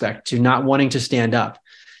masculine aspect to not wanting to stand up,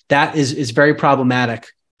 that is very problematic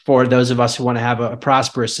for those of us who want to have a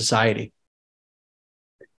prosperous society.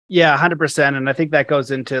 Yeah, 100%. And I think that goes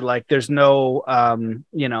into like, there's no,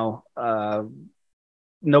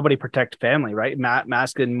 nobody protect family, right?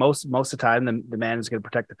 Masculine, most of the time, the man is going to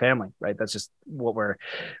protect the family, right? That's just what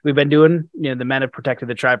we've been doing. The men have protected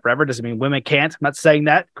the tribe forever. Doesn't mean women can't. I'm not saying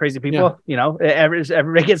that. Crazy people,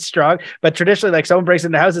 everybody gets strong. But traditionally, like someone breaks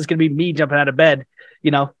into the house, it's going to be me jumping out of bed,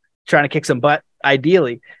 trying to kick some butt,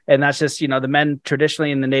 ideally. And that's just, the men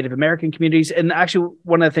traditionally in the Native American communities. And actually,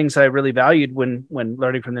 one of the things that I really valued when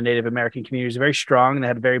learning from the Native American communities, very strong. They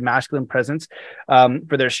had a very masculine presence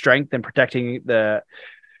for their strength and protecting the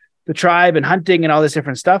tribe and hunting and all this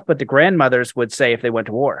different stuff. But the grandmothers would say if they went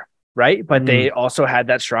to war, right? But they also had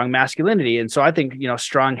that strong masculinity. And so I think,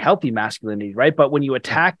 strong, healthy masculinity, right? But when you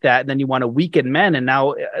attack that, and then you want to weaken men. And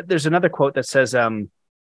now there's another quote that says,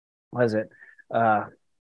 what is it?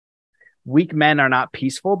 Weak men are not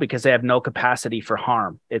peaceful because they have no capacity for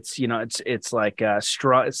harm. It's, it's like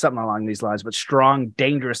strong, it's something along these lines, but strong,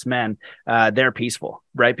 dangerous men, they're peaceful,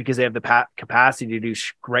 right? Because they have the capacity to do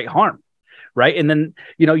great harm. Right. And then,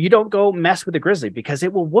 you don't go mess with a grizzly because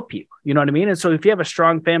it will whoop you. You know what I mean? And so if you have a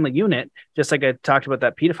strong family unit, just like I talked about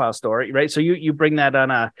that pedophile story, right? So you bring that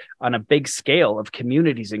on a big scale of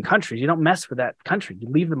communities and countries. You don't mess with that country. You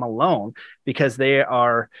leave them alone because they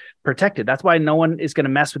are protected. That's why no one is going to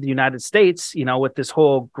mess with the United States, with this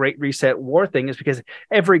whole Great Reset war thing, is because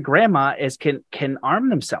every grandma can arm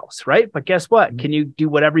themselves. Right. But guess what? Can you do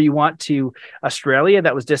whatever you want to Australia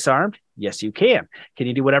that was disarmed? Yes, you can. Can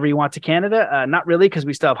you do whatever you want to Canada? Not really, because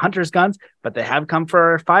we still have hunters' guns, but they have come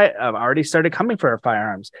for our already started coming for our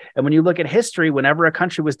firearms. And when you look at history, whenever a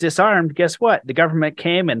country was disarmed, guess what? The government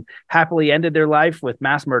came and happily ended their life with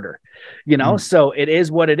mass murder. So it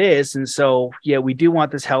is what it is. And so, yeah, we do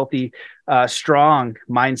want this healthy, strong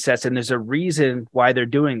mindsets. And there's a reason why they're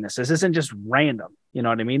doing this. This isn't just random. You know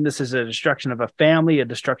what I mean? This is a destruction of a family, a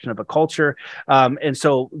destruction of a culture. And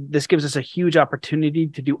so this gives us a huge opportunity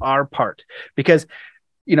to do our part, because,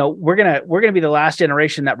 we're going to be the last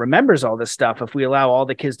generation that remembers all this stuff if we allow all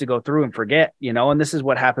the kids to go through and forget, and this is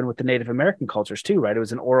what happened with the Native American cultures too, right? It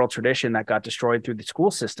was an oral tradition that got destroyed through the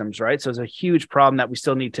school systems, right? So it's a huge problem that we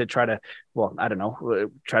still need to try to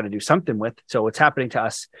do something with. So it's happening to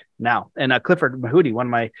us now. And Clifford Mahudi, one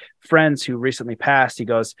of my friends who recently passed, he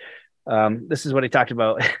goes, this is what he talked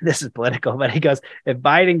about. This is political, but he goes, if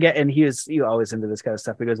Biden and he was always into this kind of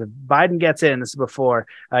stuff. He goes, if Biden gets in, this is before,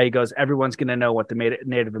 he goes, everyone's going to know what the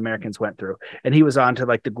Native Americans went through. And he was on to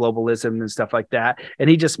like the globalism and stuff like that. And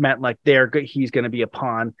he just meant like he's going to be a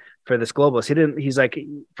pawn for this globalist. He's like,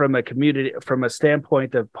 from a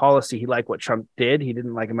standpoint of policy, he liked what Trump did. He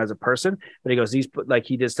didn't like him as a person, but he goes,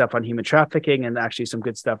 he did stuff on human trafficking and actually some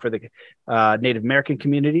good stuff for the Native American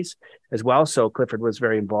communities as well. So Clifford was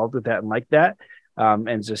very involved with that and like that.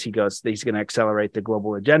 And just, he goes, he's going to accelerate the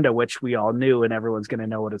global agenda, which we all knew, and everyone's going to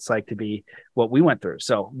know what it's like to be what we went through.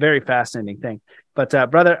 So very fascinating thing.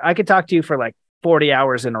 But brother, I could talk to you for like 40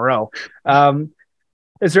 hours in a row.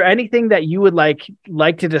 Is there anything that you would like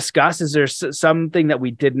to discuss? Is there something that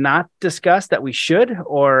we did not discuss that we should,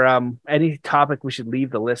 or any topic we should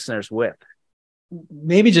leave the listeners with?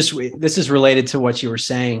 Maybe this is related to what you were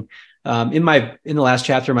saying. In the last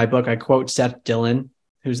chapter of my book, I quote Seth Dillon,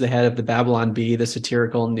 who's the head of the Babylon Bee, the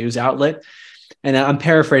satirical news outlet. And I'm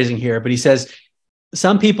paraphrasing here, but he says,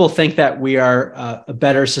 some people think that we are a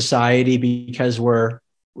better society because we're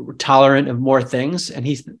tolerant of more things. And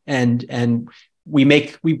we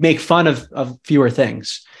make fun of fewer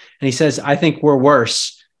things. And he says, I think we're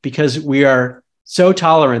worse because we are so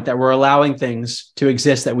tolerant that we're allowing things to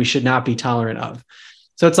exist that we should not be tolerant of.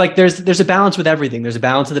 So it's like there's a balance with everything. There's a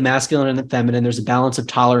balance of the masculine and the feminine. There's a balance of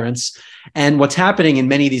tolerance. And what's happening in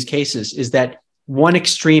many of these cases is that one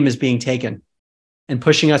extreme is being taken and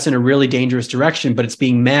pushing us in a really dangerous direction, but it's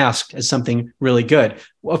being masked as something really good.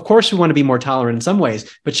 Well, of course, we want to be more tolerant in some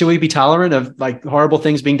ways, but should we be tolerant of like horrible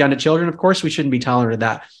things being done to children? Of course, we shouldn't be tolerant of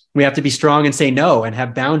that. We have to be strong and say no and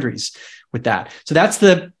have boundaries with that. So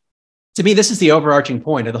to me, this is the overarching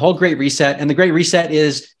point of the whole Great Reset. And the Great Reset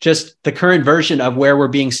is just the current version of where we're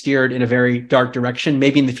being steered in a very dark direction.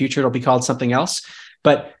 Maybe in the future, it'll be called something else,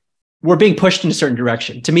 but we're being pushed in a certain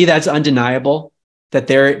direction. To me, that's undeniable. That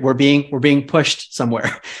we're being pushed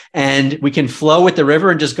somewhere, and we can flow with the river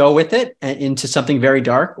and just go with it into something very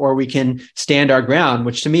dark, or we can stand our ground,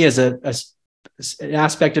 which to me is an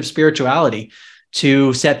aspect of spirituality,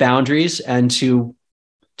 to set boundaries and to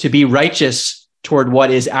be righteous toward what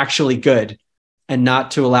is actually good, and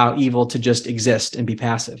not to allow evil to just exist and be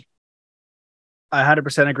passive. I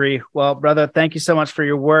 100% agree. Well, brother, thank you so much for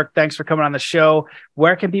your work. Thanks for coming on the show.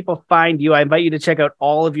 Where can people find you? I invite you to check out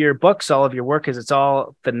all of your books, all of your work, because it's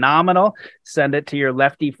all phenomenal. Send it to your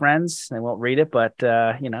lefty friends. They won't read it, but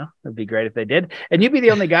it'd be great if they did. And you'd be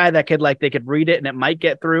the only guy that they could read it and it might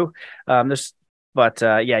get through.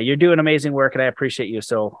 You're doing amazing work, and I appreciate you.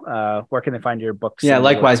 So where can they find your books? Yeah,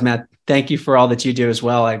 likewise, Matt. Thank you for all that you do as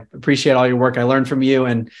well. I appreciate all your work. I learned from you.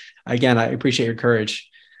 And again, I appreciate your courage.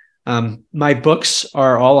 My books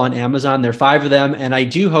are all on Amazon. There are 5 of them. And I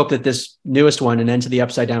do hope that this newest one, An End to the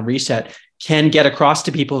Upside Down Reset, can get across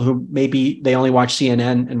to people who maybe they only watch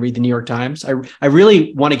CNN and read the New York Times. I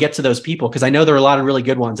really want to get to those people because I know there are a lot of really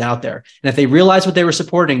good ones out there. And if they realized what they were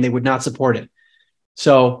supporting, they would not support it.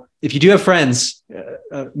 So if you do have friends,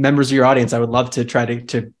 members of your audience, I would love to try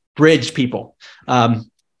to bridge people.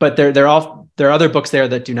 but there are other books there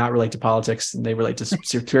that do not relate to politics, and they relate to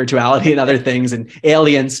spirituality and other things and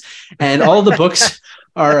aliens. And all the books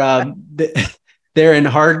are they're in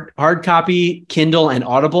hard copy, Kindle, and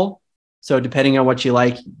Audible. So depending on what you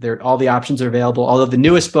like, all the options are available. Although the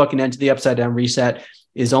newest book, An End to the Upside Down Reset,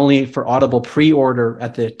 is only for Audible pre-order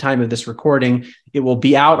at the time of this recording. It will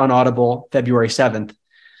be out on Audible February 7th.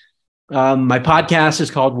 My podcast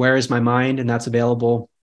is called Where Is My Mind? And that's available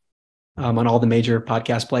on all the major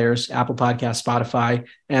podcast players, Apple Podcasts, Spotify.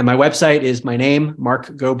 And my website is my name,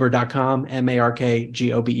 markgober.com,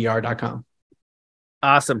 markgober.com.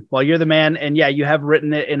 Awesome. Well, you're the man. And yeah, you have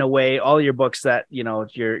written it in a way, all your books that,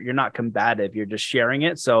 you're not combative, you're just sharing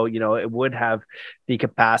it. So, it would have the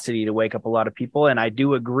capacity to wake up a lot of people. And I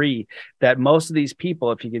do agree that most of these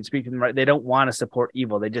people, if you can speak to them right, they don't want to support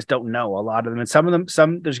evil. They just don't know, a lot of them. And some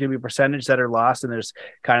there's going to be a percentage that are lost, and there's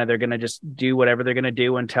they're going to just do whatever they're going to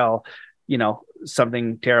do until,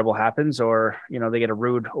 something terrible happens, or, they get a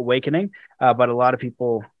rude awakening. But a lot of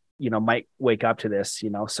people, might wake up to this,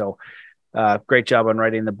 so great job on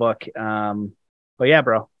writing the book. But yeah,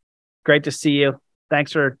 bro, great to see you.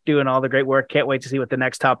 Thanks for doing all the great work. Can't wait to see what the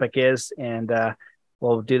next topic is. And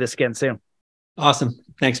we'll do this again soon. Awesome.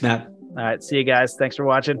 Thanks, Matt. All right. See you guys. Thanks for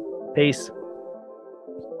watching. Peace.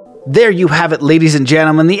 There you have it, ladies and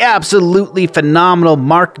gentlemen, the absolutely phenomenal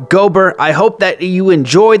Mark Gober. I hope that you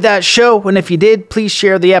enjoyed that show, and if you did, please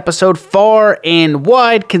share the episode far and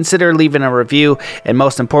wide. Consider leaving a review, and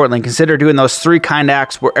most importantly, consider doing those 3 kind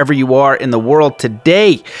acts wherever you are in the world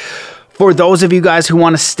today. For those of you guys who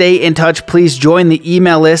want to stay in touch, please join the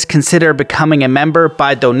email list. Consider becoming a member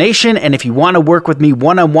by donation. And if you want to work with me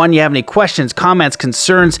one-on-one, you have any questions, comments,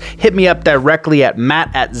 concerns, hit me up directly at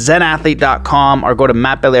matt@zenathlete.com or go to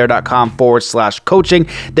mattbelair.com/coaching.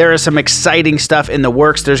 There is some exciting stuff in the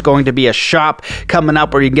works. There's going to be a shop coming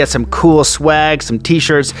up where you can get some cool swag, some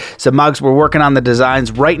t-shirts, some mugs. We're working on the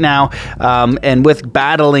designs right now. And with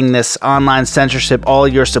battling this online censorship, all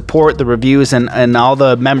your support, the reviews, and all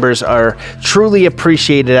the members are truly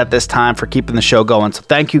appreciated at this time for keeping the show going. So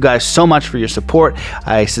thank you guys so much for your support.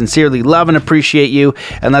 I sincerely love and appreciate you.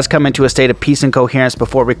 And let's come into a state of peace and coherence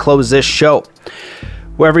before we close this show.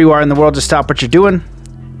 Wherever you are in the world, just stop what you're doing.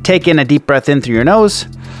 Take in a deep breath in through your nose.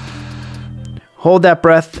 Hold that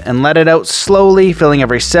breath and let it out slowly, filling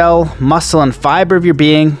every cell, muscle, and fiber of your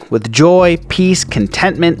being with joy, peace,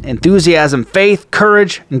 contentment, enthusiasm, faith,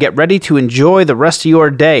 courage, and get ready to enjoy the rest of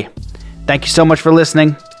your day. Thank you so much for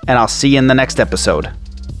listening, and I'll see you in the next episode.